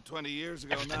 Oh, about 20 years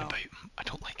ago Everything now. about him. I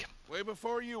don't like him. Way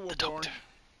before you were The born. Doctor.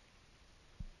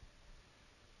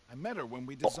 I met her when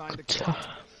we designed a car.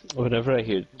 Whenever I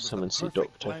hear It was the someone say perfect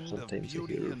doctor, blend of sometimes I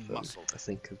beauty hear and muscle. I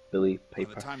think of Billy By the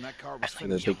Piper. time that car I was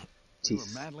think of finished, big we were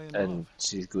teeth, madly in and love.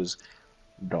 she goes,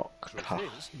 doctor, Truth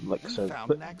is, licks we her, found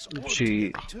but Knack's origin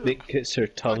she too. gets her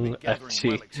I'd tongue been and gathering she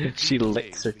relics in she deep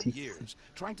licks her caves for teeth. years,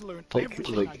 trying to learn Like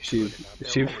everything I she could about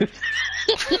she their origins.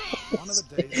 One of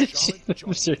the days, she Charlotte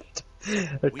moves joined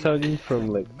her We tongue made from an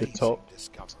like the amazing top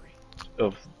discovery.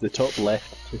 of the top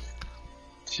left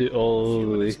to all A few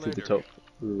the way minutes to the later, top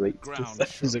right. ground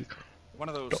It's shook. like, One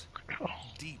of those doctor.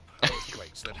 deep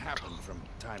earthquakes that happen from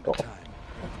time to Oh. time.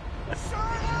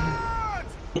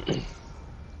 Charlotte!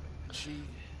 She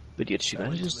But yet she fell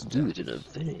into manages the to do it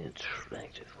depths. in a very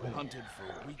attractive way. hunted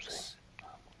for weeks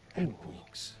and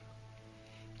weeks.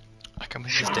 I can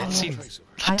miss this dead scene. Trace of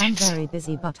her. I am very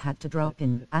busy but had to drop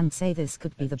in and say this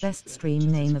could be the best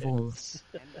stream name of all.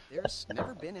 And there's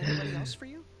never been anybody else for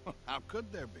you? How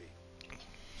could there be?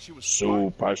 She was So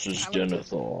smart, passes talented,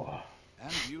 Jennifer.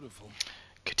 and beautiful.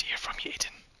 Good to hear from you,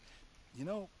 Aiden. You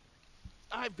know,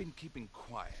 I've been keeping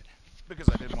quiet because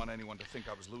I didn't want anyone to think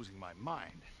I was losing my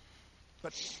mind.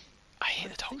 But I hate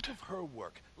the think Doctor. of her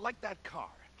work, like that car.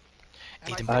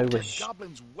 And Aiden I I think of wish-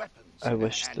 Goblin's weapons I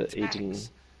wish and that Aiden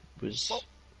tanks. was Well,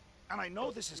 and I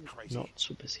know this is crazy, not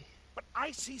so busy. but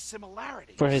I see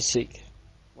similarities. For his sake.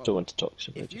 Well, Don't want to talk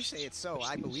so much. If you say it's so,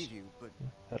 I believe you, but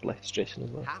Had life stressing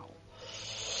as well. how?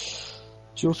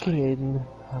 Joking, Aiden.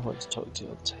 I want to talk to you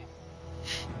all the time.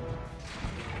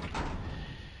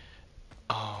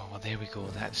 Oh, well there we go.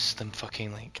 That's them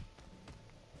fucking like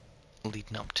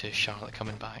leading up to Charlotte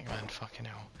coming back, man. Fucking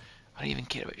hell. I don't even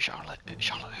care about Charlotte.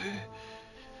 Charlotte who?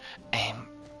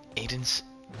 Aiden's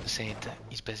said that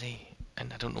he's busy,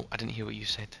 and I don't know. I didn't hear what you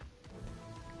said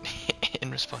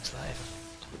in response to that.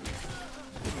 Either.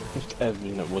 I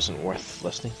mean, it wasn't worth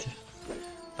listening to.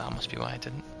 That must be why I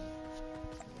didn't.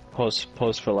 Pause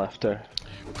for laughter.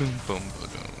 Boom, boom,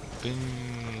 boom, boom.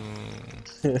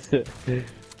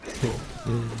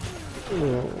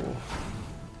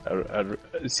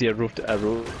 See, I wrote it,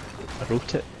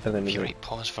 and then If you write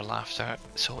pause for laughter,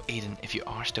 so Aiden, if you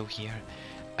are still here,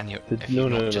 and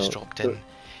you've just dropped in,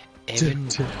 Evan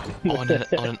on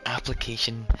an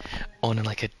application, on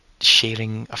like a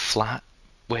sharing a flat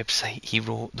website, he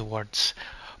wrote the words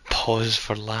pause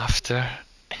for laughter.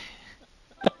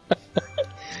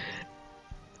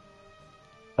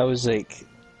 I was like,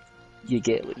 you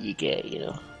get what you get, you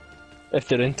know. If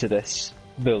they're into this,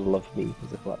 they'll love me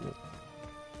as a flatmate.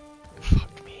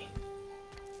 Fuck me.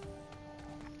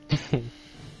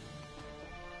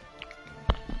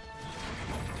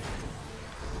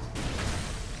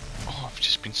 Oh, I've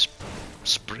just been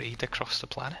sprayed across the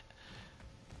planet.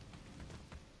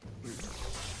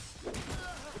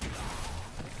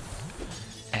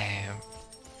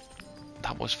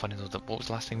 That was funny though. What was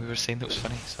the last thing we were saying that was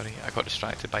funny? Sorry, I got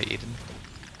distracted by Aiden.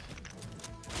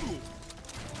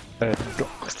 I'm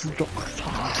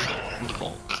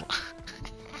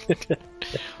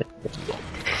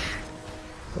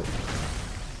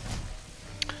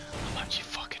actually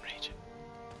fucking raging.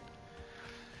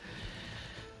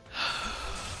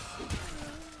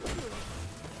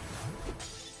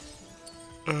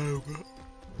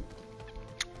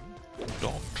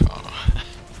 Doctor.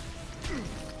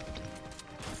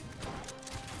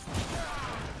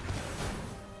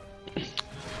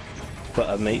 But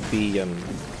I might be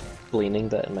explaining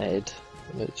that in my head,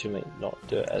 which you might not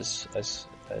do it as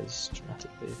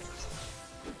dramatically.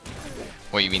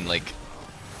 What you mean, like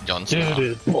Jon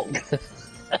Snow?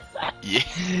 Yeah.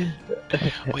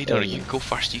 Wait, no, you go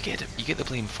first. You get the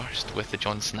blame first with the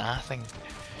Jon Snow thing.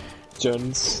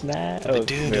 Jon Snow. Oh,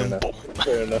 fair enough.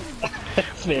 Fair enough.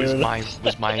 Fair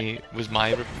was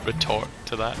my retort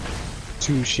to that.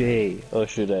 Touché, or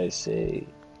should I say,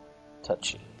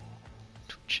 touchy.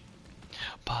 Touchy.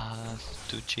 Pass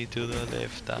touchy to the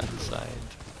left hand side.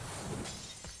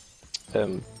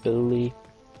 Billy,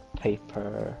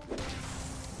 Piper,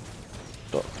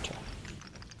 Doctor.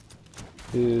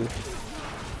 Who?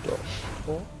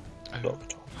 Doctor.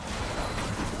 Doctor.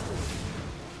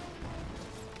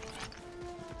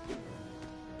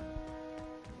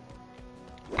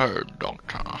 Oh,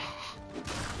 Doctor.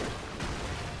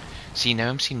 See, now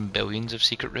I'm seeing billions of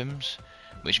secret rooms,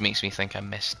 which makes me think I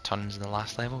missed tons in the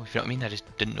last level. If you know what I mean, I just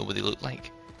didn't know what they looked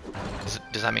like.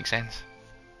 Does that make sense?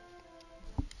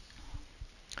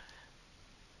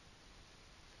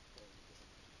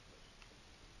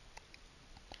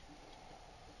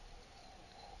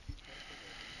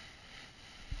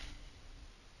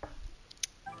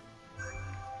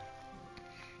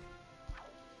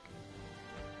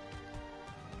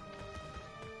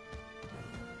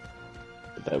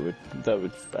 That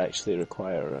would actually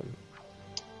require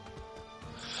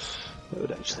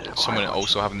someone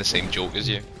also having the same joke as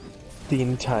you. The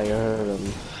entire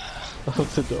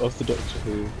of the Doctor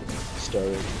Who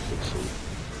starring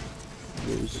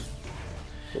Rose,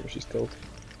 what was she called?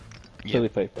 Yep. Billy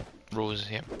Piper. Rose,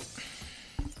 yeah.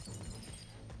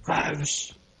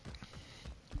 Rose.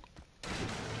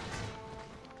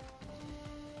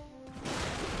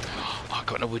 Oh, I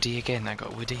got a Woody again. I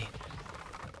got a Woody.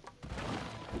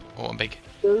 Oh, I'm big.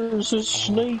 There's a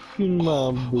snake in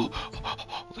my boot.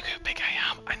 Look how big I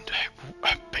am and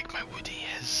how big my Woody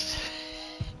is.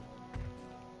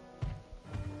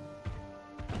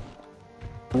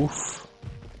 Oof.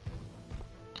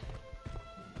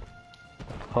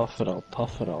 Puff it all.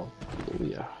 Oh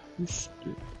yeah.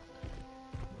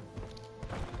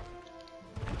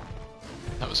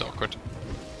 That was awkward.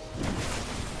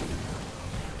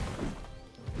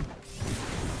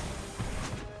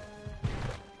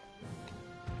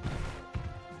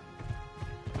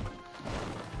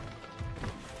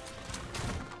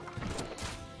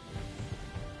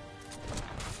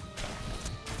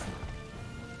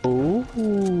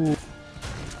 Ooh.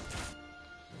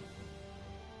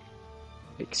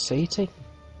 Exciting.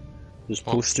 There's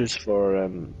posters for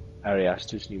Ari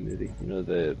Aster's new movie, you know,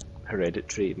 the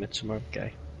Hereditary Midsommar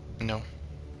guy. No.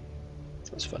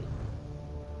 That's fun.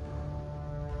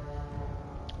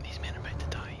 These men are about to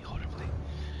die horribly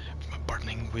from a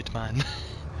burning wood man.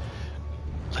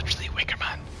 Literally a wicker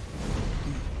man.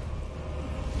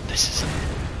 This is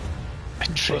a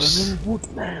truce. Burning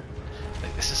wood man.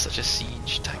 Like, this is such a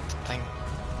siege type thing.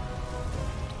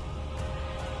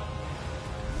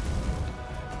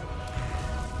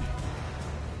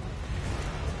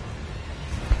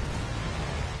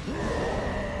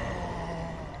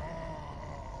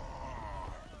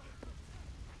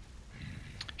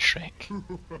 Shrek.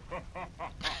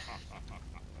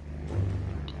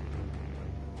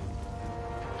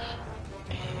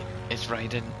 Is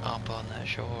riding up on that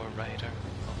shore, rider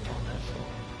up on that floor.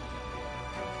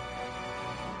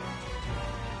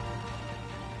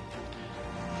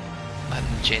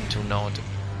 That gentle nod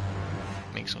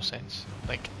makes no sense.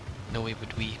 Like, no way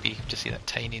would we be able to see that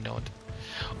tiny nod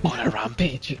on a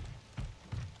rampage.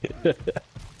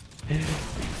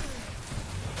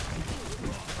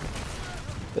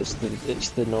 It's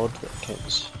the nod that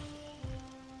counts.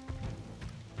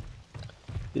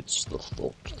 It's the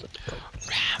thought that counts.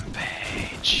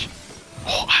 Rampage!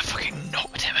 Oh, I fucking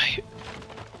knocked him out!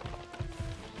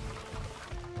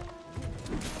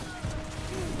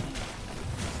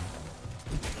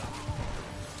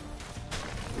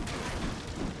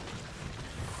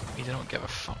 We don't give a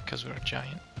fuck because we're a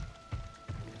giant.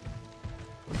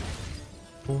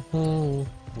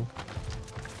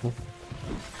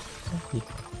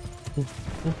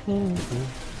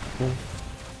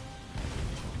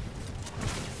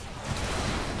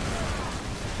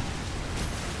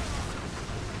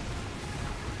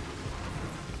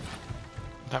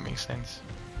 That makes sense.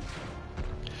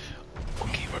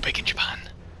 Okay, we're big in Japan.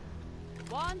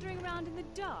 Wandering around in the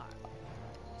dark.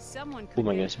 Someone could Oh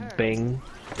my get gosh, hurt. Bing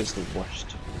is the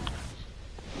worst.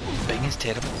 Bing is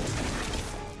terrible.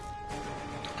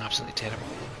 Absolutely terrible.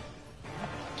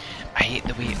 I hate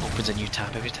the way it opens a new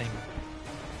tab every time.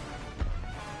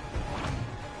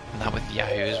 And that with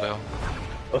Yahoo as well.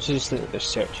 Also, just think that their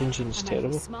search engine's I might be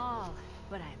terrible. small,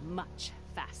 but I'm much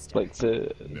faster. Like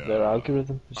their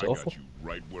algorithm is I awful. got you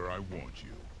right where I want you.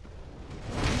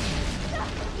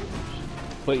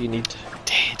 What you need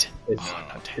Dead. is, Oh,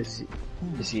 not dead.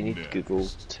 is you need Google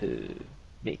to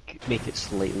make it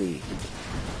slightly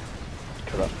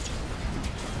corrupt,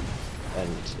 and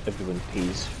everyone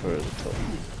pays for the top.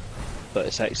 But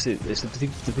it's actually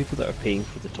the people that are paying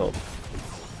for the top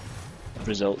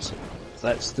results.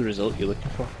 That's the result you're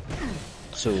looking for.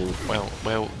 So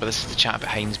Well, but this is the chat about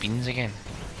Heinz beans again.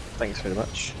 thanks very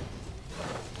much.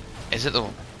 Is it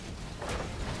though?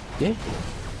 Yeah,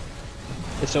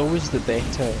 it's always the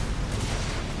better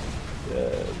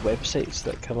websites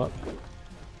that come up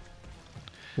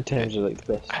in terms of like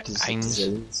the best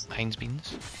designs. Heinz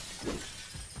beans?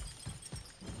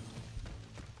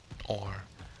 Or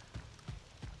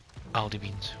Aldi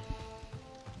beans?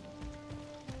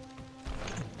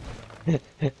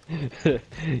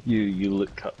 you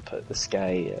look up at the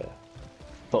sky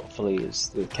thoughtfully as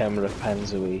the camera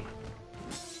pans away.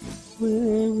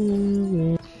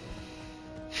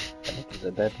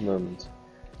 At that moment,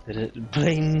 that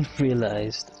Blaine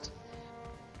realised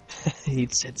that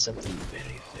he'd said something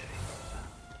very, very.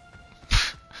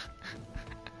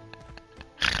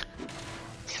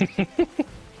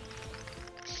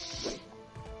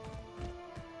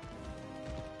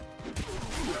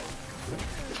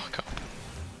 Fuck up.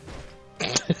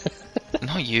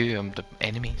 Not you, the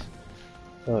enemies.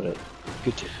 Alright,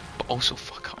 good job. But also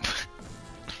fuck up.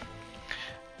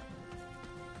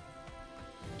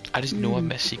 I just know I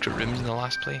missed secret rooms in the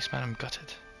last place, man, I'm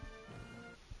gutted.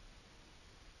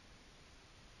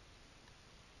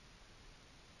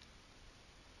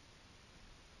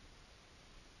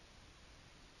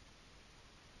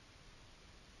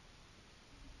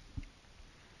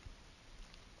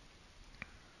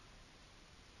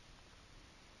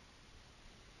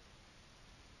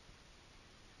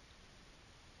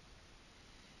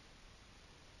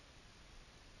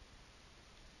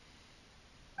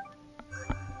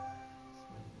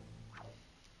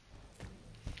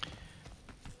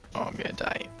 Oh, I'm gonna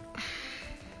die.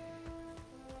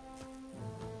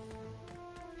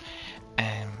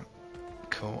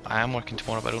 Cool. I am working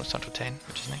tomorrow, but I don't start till 10,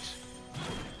 which is nice.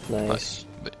 Nice.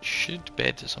 But should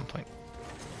bed at some point.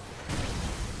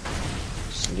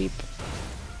 Sleep.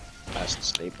 Must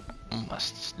sleep.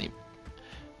 Must sleep.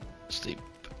 Sleep.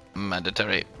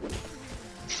 Mandatory.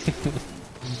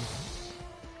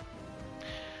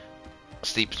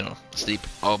 Sleep, no. Sleep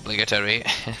obligatory.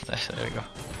 There we go.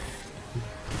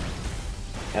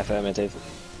 Affirmative.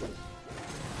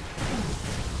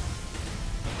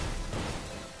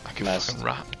 I can Must. fucking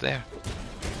rap there.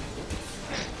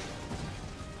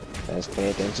 Let's pay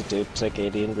attention to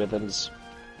circadian rhythms.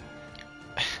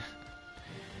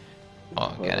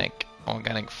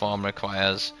 Organic form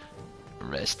requires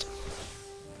rest.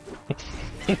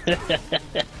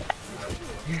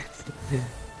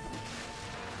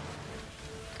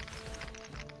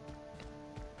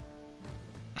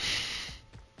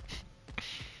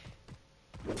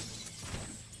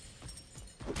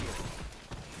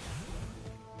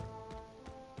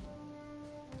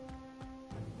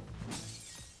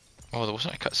 Oh, there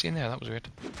wasn't a cutscene there, that was weird.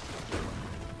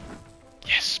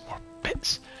 Yes, more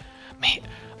bits. Mate,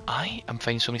 I am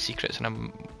finding so many secrets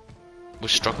and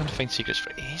was struggling to find secrets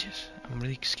for ages. I'm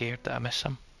really scared that I miss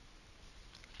some.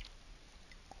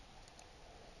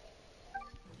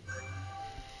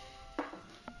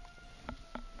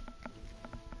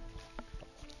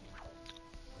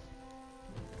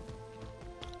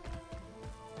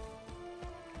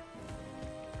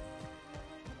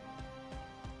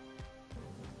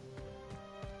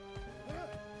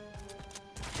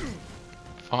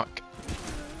 Fuck.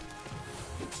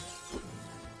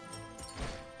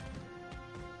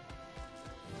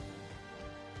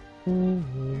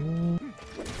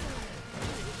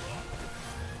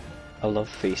 I love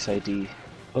Face ID.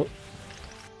 Oh,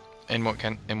 In what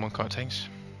context?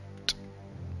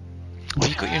 Oh,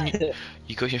 you got your new,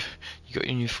 you got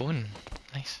your new phone.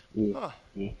 Nice. yeah.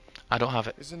 I don't have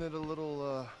it. Isn't it a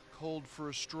little cold for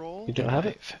a stroll? You don't have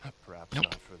it? Perhaps Nope.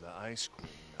 not for the ice cream.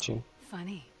 No. Jane.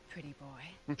 Funny, pretty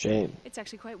boy. Jane. It's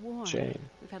actually quite warm. Jane.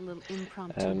 We've had a little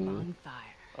impromptu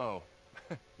bonfire. Oh,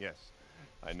 yes,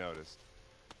 I noticed.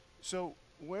 So,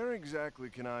 where exactly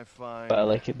can I find? But I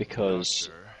like it because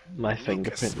Dr. my Lucas?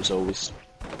 fingerprint was always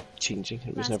changing.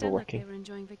 It was Last never I looked, working. they were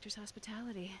enjoying Victor's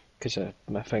hospitality. Because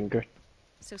my finger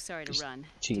So sorry to just run.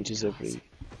 changes every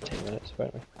 10 minutes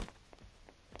apparently.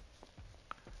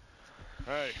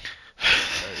 Hey.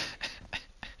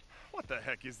 What the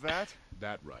heck is that?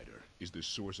 That rider is the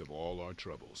source of all our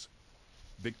troubles.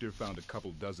 Victor found a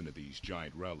couple dozen of these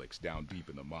giant relics down deep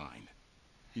in the mine.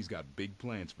 He's got big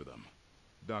plans for them.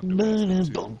 Dr. wants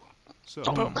them too. So,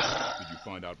 did you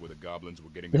find out where the goblins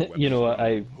were getting their weapons You know what, from?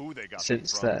 I Who they got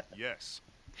since them from? that Yes.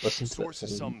 listened to Source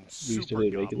that is song some super reasonably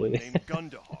goblin regularly. named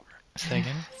Gundahar. Say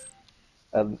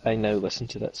again. I now listen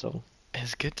to that song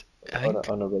It's good. I on think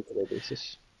a regular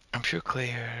basis. I'm sure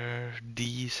Claire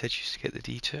D said she used to get the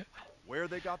D to it. Where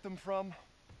they got them from?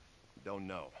 Don't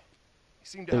know. They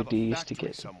seem to Their have D a used to factory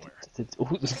get somewhere. oh,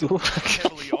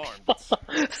 Heavily armed.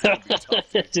 It's gonna be tough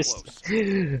to get just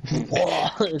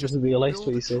close. I just realised what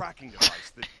Build he a said. tracking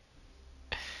device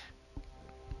that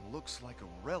looks like a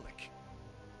relic.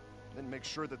 Then make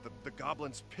sure that the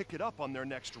goblins pick it up on their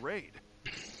next raid.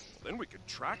 Then we could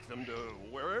track them to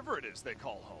wherever it is they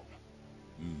call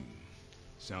home.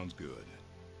 Sounds good.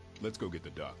 Let's go get the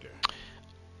doctor.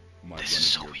 Might This run is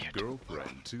so into your weird.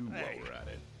 girlfriend too while we're at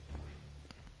it.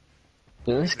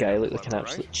 Doesn't this guy look like an Clever,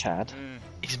 absolute right? Chad?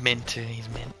 He's meant to. He's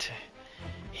meant to.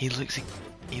 He looks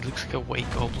like a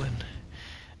white goblin.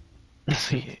 That's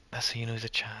how you know he's a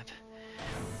Chad.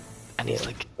 And he's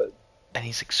like, but and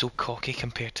he's like so cocky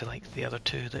compared to like the other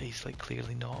two that he's like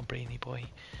clearly not a brainy boy.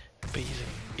 But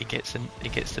he gets the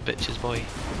bitches boy.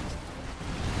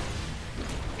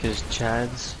 because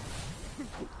Chads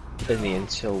in the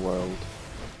incel world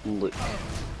look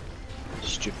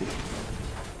stupid.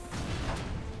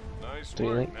 Nice Do you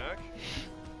work, think? Knack.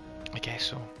 I guess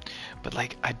so. But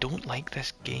like, I don't like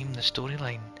this game, the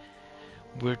storyline.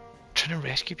 We're trying to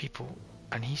rescue people,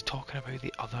 and he's talking about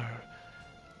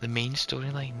the main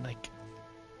storyline, like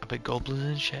about goblins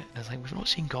and shit. And it's like, we've not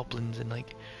seen goblins in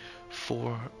like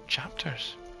 4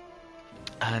 chapters,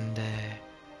 and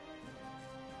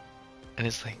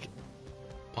it's like,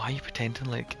 why are you pretending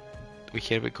like we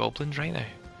care about goblins right now?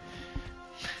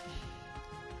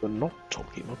 We're not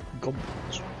talking about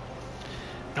goblins.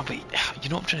 No, but you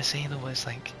know what I'm trying to say though. It's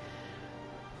like,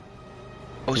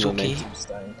 oh, it's okay. Momentum's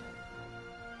died.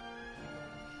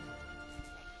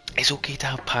 It's okay to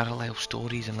have parallel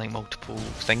stories and like multiple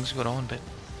things going on, but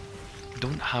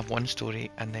don't have one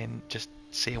story and then just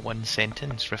say one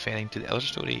sentence referring to the other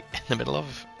story in the middle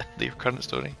of your current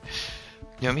story.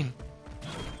 You know what I mean?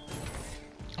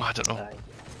 Oh, I don't know.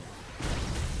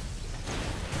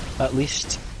 At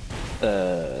least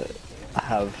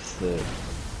have the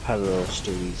parallel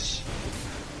stories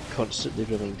constantly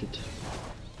reminded.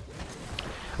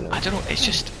 You know? I don't know. It's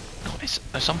just no.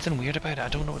 There's something weird about it. I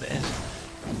don't know what it is.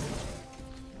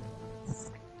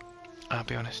 I'll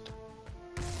be honest.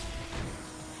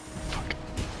 Fuck.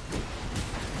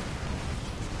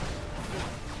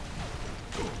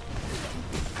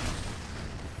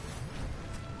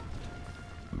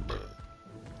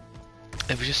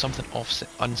 It was just something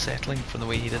unsettling from the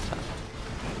way he did that.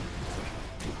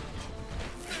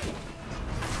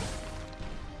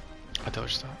 I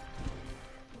dodged that.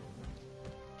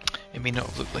 It may not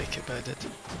have looked like it, but it did.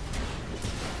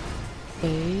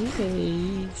 Hey,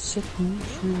 hey, set me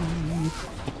free.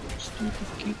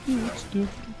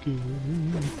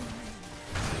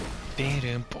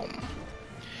 Boom.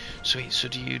 So wait, so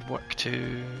do you work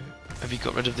to... Have you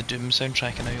got rid of the Doom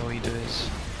soundtrack and now all you do is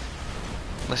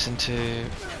listen to...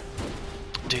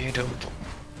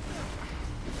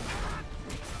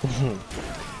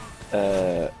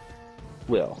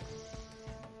 Well,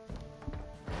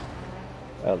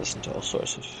 I listen to all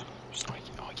sorts of stuff.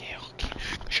 Oh yeah, okay.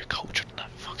 What's your culture in that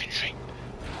fucking shit?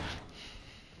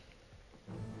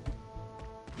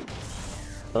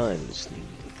 I'm listening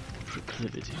to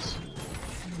Proclivities.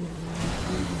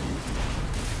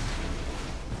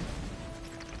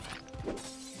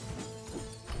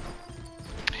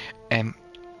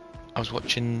 I was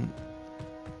watching.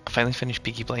 I finally finished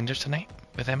Peaky Blinders tonight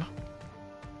with Emma.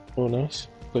 Oh, nice.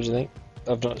 What do you think?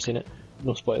 I've not seen it.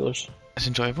 No spoilers. It's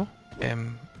enjoyable. It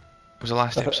was the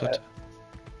last episode.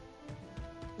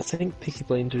 I think Peaky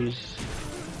Blinders.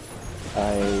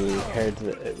 I heard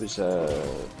that it was a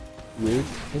weird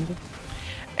ending.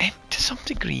 To some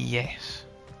degree, yes.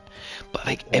 But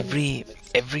like every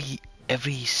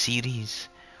series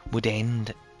would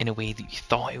end in a way that you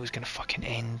thought it was gonna fucking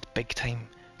end big time,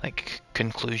 like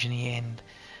conclusion-y end,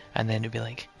 and then it'd be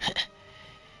like,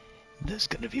 there's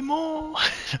gonna be more.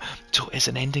 So it's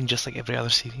an ending just like every other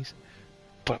series,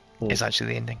 but it's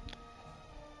actually the ending.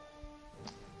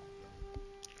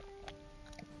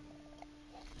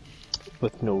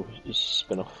 With no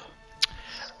spin-off.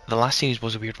 The last series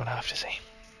was a weird one, I have to say.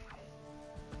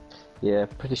 Yeah,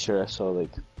 pretty sure I saw like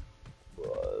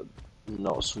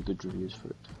not so good reviews for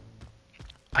it.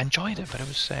 I enjoyed it, but it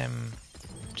was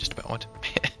just a bit odd.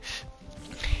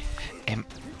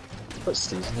 What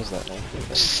season is that now?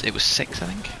 It was 6, I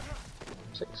think.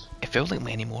 6. It felt like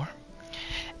many more.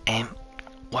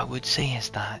 What I would say is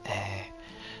that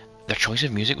their choice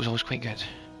of music was always quite good.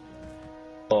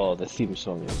 Oh, the theme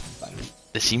song is fine.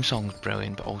 The theme song's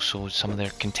brilliant, but also some of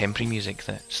their contemporary music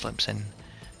that slips in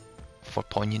for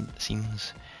poignant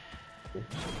scenes.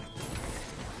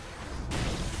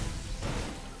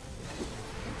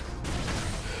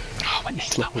 Oh, what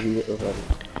is that one?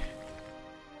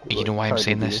 You know why I'm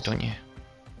saying this, don't you?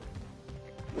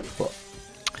 What?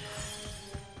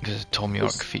 Because Tom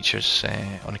York features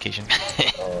on occasion.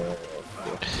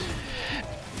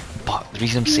 But the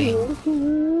reason I'm saying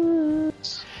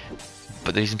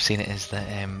it is that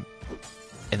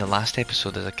in the last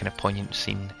episode there's a kind of poignant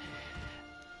scene,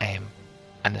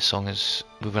 and the song is,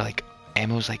 we were like,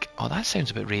 Emma was like, oh, that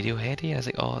sounds a bit Radioheady. I was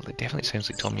like, oh, it definitely sounds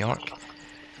like Tom York.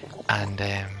 And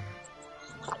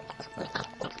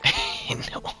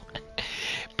no,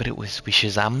 but it was, we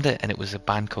Shazammed it, and it was a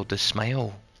band called The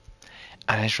Smile.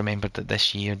 And I just remembered that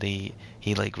this year he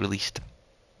like released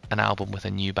an album with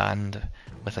a new band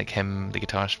with like him, the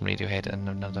guitarist from Radiohead, and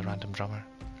another random drummer.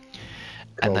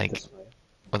 And like,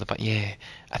 well, yeah,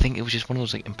 I think it was just one of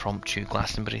those like impromptu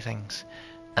Glastonbury things,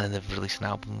 and then they've released an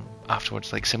album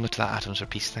afterwards, like similar to that Atoms for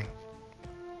Peace thing.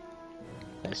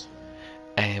 Nice.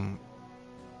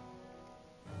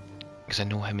 Because I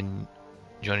know him and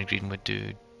Johnny Greenwood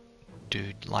do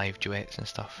live duets and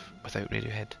stuff without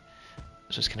Radiohead,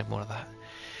 so it's kind of more of that.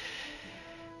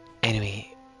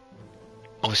 Anyway,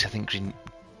 obviously I think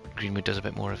Greenwood does a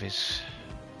bit more of his.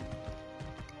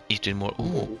 He's doing more.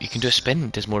 Oh, you can do a spin.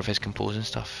 Does more of his composing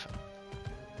stuff.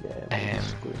 Yeah.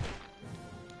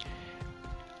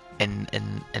 In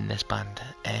this band.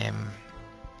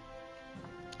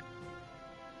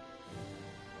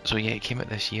 So yeah, it came out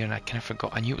this year, and I kind of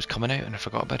forgot. I knew it was coming out, and I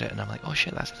forgot about it. And I'm like, oh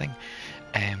shit, that's a thing.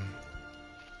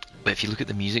 But if you look at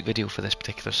the music video for this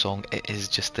particular song, it is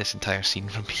just this entire scene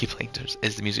from Peaky Blinders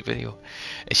is the music video.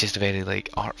 It's just a very like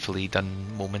artfully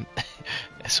done moment.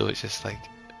 So it's just like,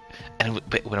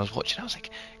 but when I was watching, I was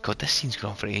like, God, this scene's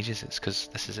gone on for ages. It's because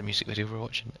this is a music video we're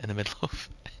watching in the middle of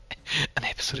an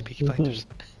episode of Peaky Blinders.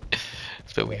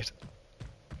 It's a bit weird.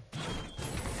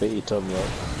 But you told me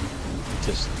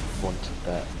just wanted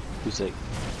that. He's like,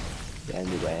 the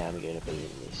only way I'm gonna be in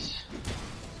this.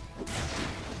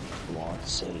 What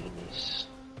saying this?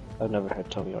 I've never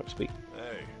heard Tom York speak.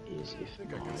 Hey, Is if I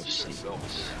think I my can see saying myself.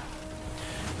 this.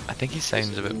 I think he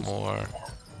sounds a bit more.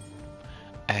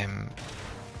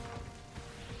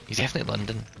 He's definitely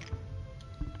London.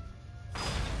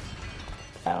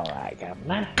 Alright,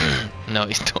 Governor. No,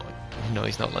 he's not. No,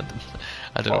 he's not London.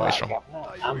 I don't know what's wrong.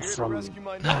 I'm from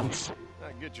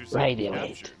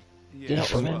Radiohead. Do you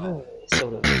not remember?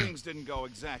 Sort of. Things didn't go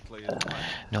exactly as planned.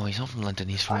 No, he's not from London.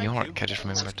 He's from Thank York. you. I just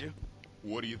remembered. You.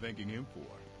 What are you thanking him for?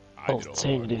 I did all the hard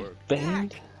Alternative work.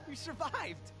 band? You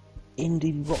survived.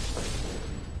 Indie rock.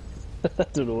 I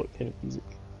don't know what kind of music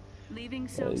Leaving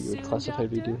so you would soon, classify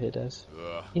Doctor? Radiohead as.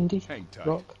 Ugh, Indie hang tight.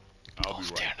 rock? I'll be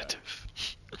right back.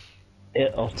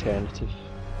 Alternative. Alternative.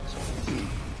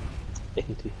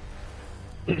 Indie.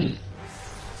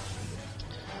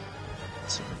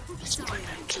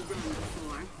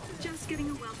 Just getting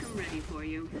a welcome ready for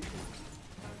you.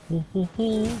 On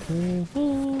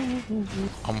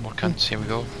more cunts. Here we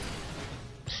go.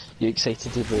 You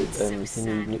excited about the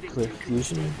new nuclear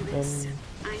fusion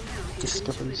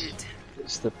discoveries?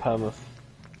 It's the palm of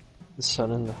the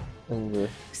sun in the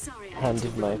hand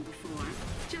of my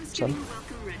son.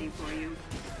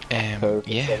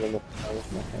 Yeah.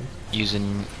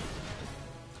 Using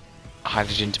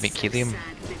hydrogen to make helium.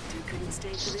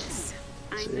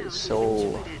 It's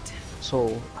so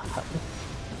happy.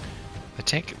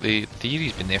 The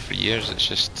theory's been there for years, it's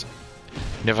just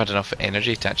never had enough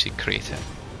energy to actually create it,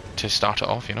 to start it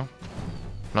off, you know?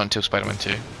 Not until Spider-Man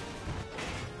 2.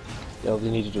 All they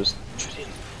needed was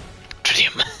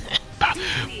Tritium!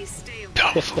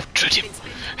 Powerful tritium!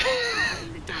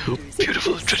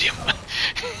 Beautiful tritium!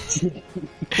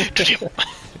 Tritium!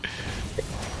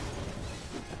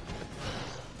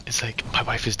 It's like, my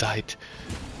wife has died,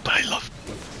 but I love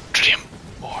tritium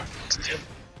more.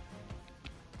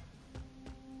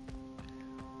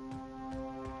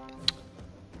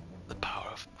 The power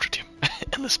of tritium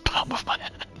in this palm of my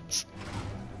hands.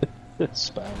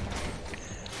 Spam.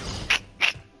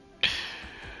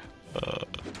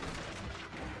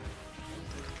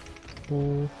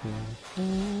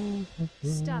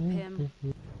 Stop him.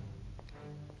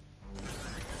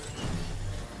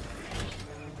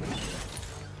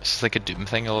 This is like a Doom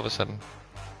thing all of a sudden.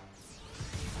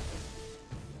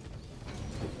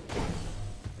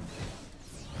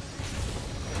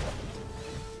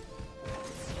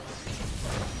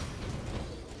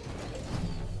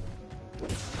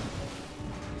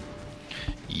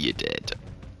 You did.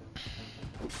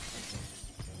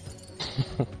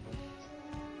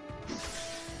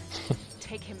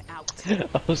 Take him out.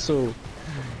 Also,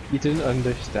 you didn't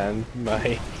understand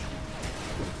my,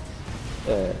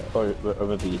 or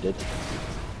maybe you did,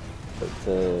 but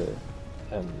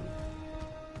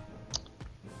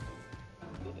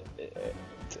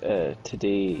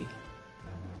today,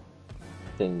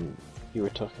 then you were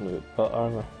talking about butt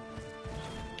armor.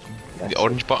 The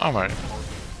orange butt armor?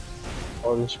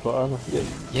 Orange butt armor?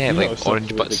 Yeah, like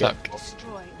orange butt suck.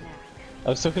 I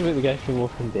was talking about the guy from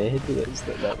Walking Dead.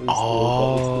 That was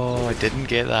oh, I didn't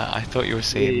get that. I thought you were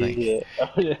saying like... Yeah,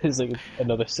 it's like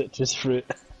another citrus fruit.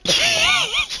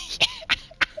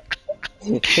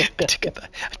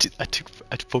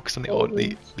 I'd focus on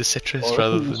the citrus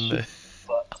rather than the...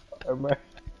 Armor.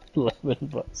 Lemon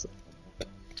butt.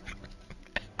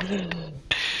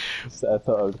 So I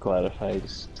thought I would clarify.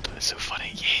 That's so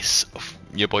funny. Yes,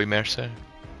 your boy Mercer.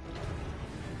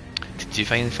 Did you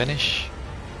finally finish?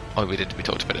 Oh, we did. We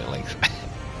talked about it at length.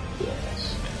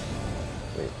 Yes.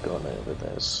 We've gone over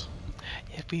this.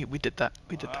 Yeah, we did that.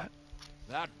 We did that.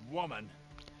 That woman.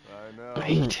 I know.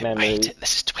 Right.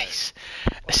 This is twice.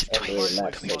 This is twice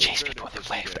that we've chased people and they've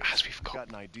left as we've got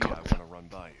an idea I want to run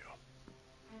by you.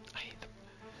 I hate them.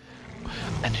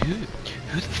 And who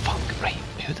the fuck, right?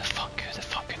 Who the fuck?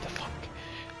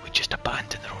 Would just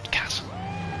abandon their own castle?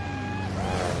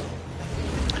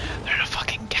 They're in a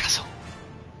fucking castle.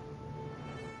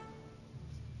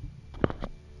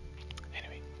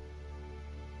 Anyway.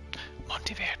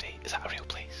 Monteverdi, is that a real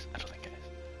place? I don't think it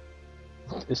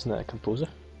is. Isn't that a composer?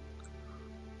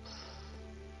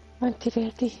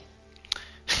 Monteverdi.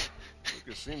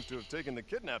 Lucas seems to have taken the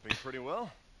kidnapping pretty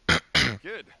well.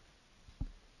 Kid,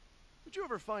 did you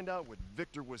ever find out what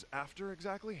Victor was after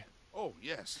exactly? Oh,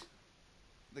 yes.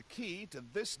 The key to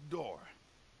this door.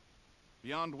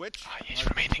 Beyond which he's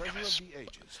remaining of of the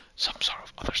ages. Some sort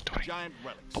of other story. Giant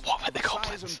relics. But what about the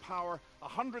goblins? Size and power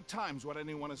 100 times what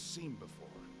anyone has seen before.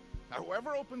 Now,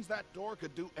 whoever opens that door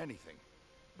could do anything.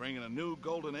 Bring in a new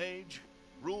golden age,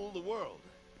 rule the world.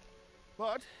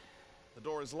 But the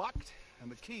door is locked and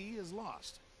the key is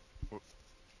lost.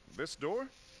 This door?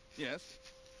 Yes.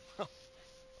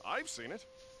 I've seen it.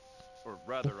 Or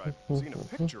rather, I've seen a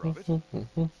picture of it.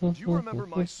 Do you remember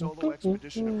my solo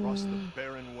expedition across the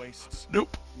barren wastes?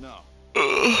 Nope. No.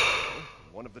 In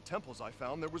one of the temples I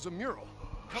found, there was a mural.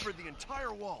 Covered the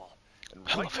entire wall. And I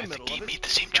right love in how the middle they of it, made the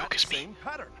same joke as me. same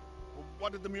pattern. Well,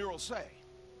 what did the mural say?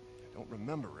 I don't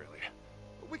remember really.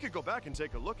 But we could go back and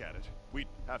take a look at it. We'd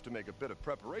have to make a bit of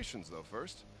preparations though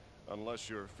first. Unless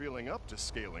you're feeling up to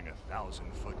scaling a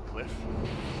 1,000-foot cliff.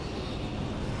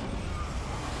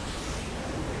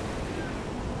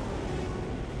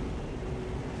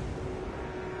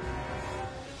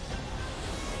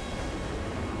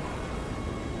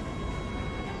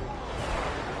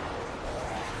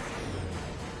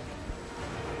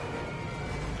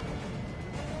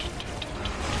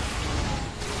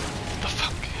 The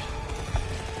fuck?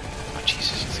 Oh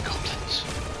Jesus, it's the goblins.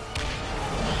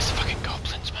 Oh, it's the fucking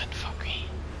goblins, man. Fuck me.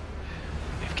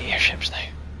 We've got airships now.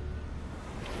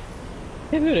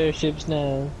 We've got airships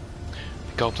now.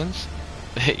 The goblins?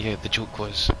 Yeah, the joke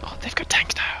was, oh, they've got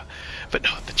tanks now. But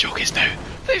no, the joke is now.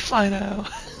 They fly now.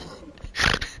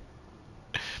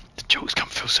 The joke's come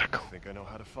full circle. I think I know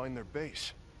how to find their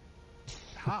base.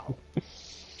 How?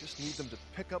 Just need them to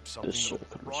pick up something that'll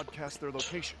broadcast their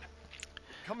location.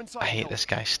 Come inside. I hate this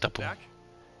guy's stubble. Knack,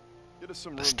 get us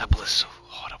some The room to stubble work. is so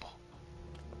horrible.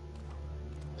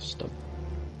 Stop.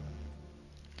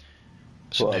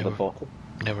 So What at now the we're, bottom?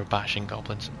 now we're bashing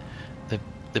goblins.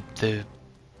 The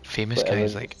famous Whatever guy's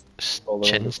is like all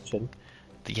around his chin.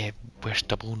 chin. Yeah, where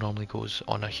stubble normally goes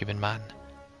on a human man.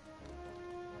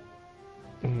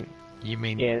 Mhm. You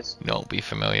may Yes. not be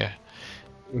familiar.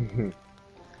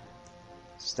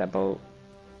 Stubble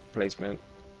placement.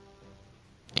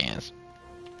 Yes.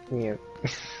 Yeah.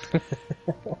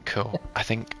 Cool. I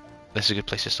think this is a good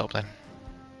place to stop then.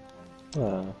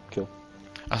 Ah, cool.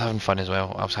 I was having fun as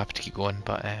well. I was happy to keep going,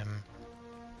 but I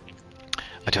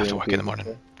do have to work in the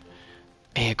morning.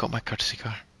 Hey, I got my courtesy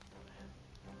car.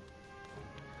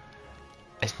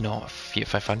 It's not a Fiat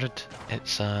 500.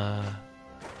 It's a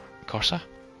Corsa.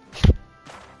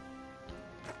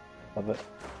 Love it.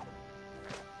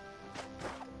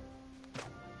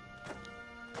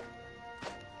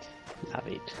 Love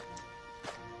it.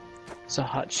 It's a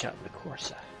hot shot in the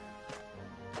Corsa.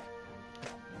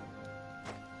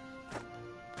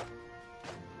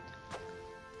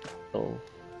 Oh,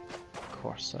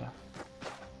 Corsa.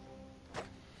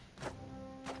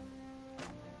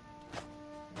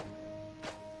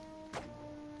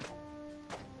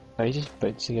 Are you just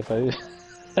bouncing about?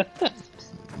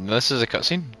 This is a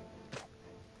cutscene.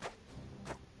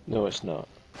 No, it's not.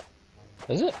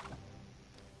 Is it?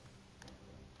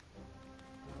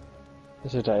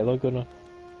 Is there dialogue going on?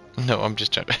 No, I'm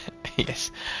just trying to.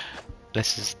 Yes.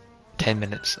 This is 10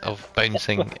 minutes of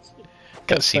bouncing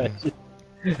cutscene.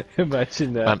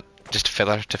 Imagine that. Man, just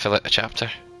filler to fill out a chapter.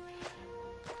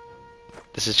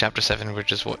 This is chapter 7, we're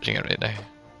just watching it right now.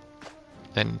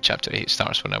 Then chapter 8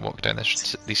 starts when I walk down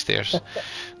these stairs.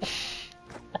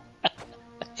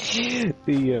 The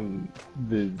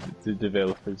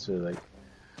developers are like,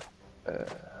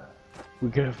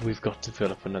 we've got to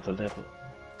fill up another level.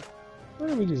 Why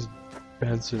don't we just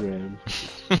bounce around?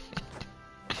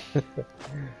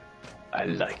 I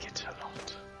like it a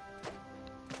lot.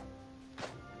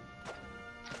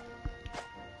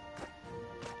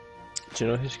 Do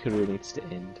you know whose career needs to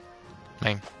end?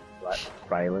 Mine.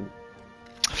 Rylan.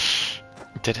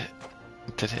 Did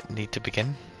it need to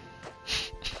begin?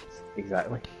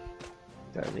 Exactly.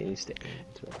 That needs to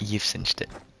end. You've cinched it.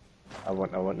 I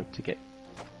want him to get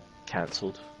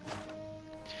cancelled.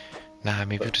 Nah,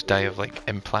 maybe he'll just die of like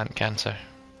implant cancer.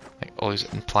 Like all his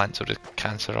implants will just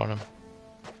cancer on him.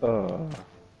 Oh.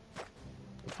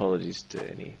 Apologies to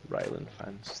any Rylan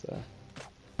fans there.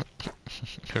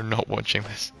 You're not watching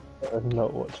this. I'm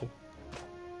not watching.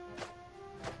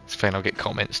 It's fine, I'll get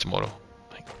comments tomorrow.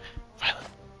 Like, violent.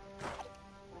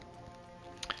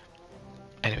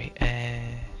 Anyway,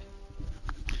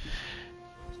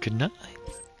 good night.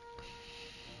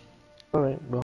 Alright, well.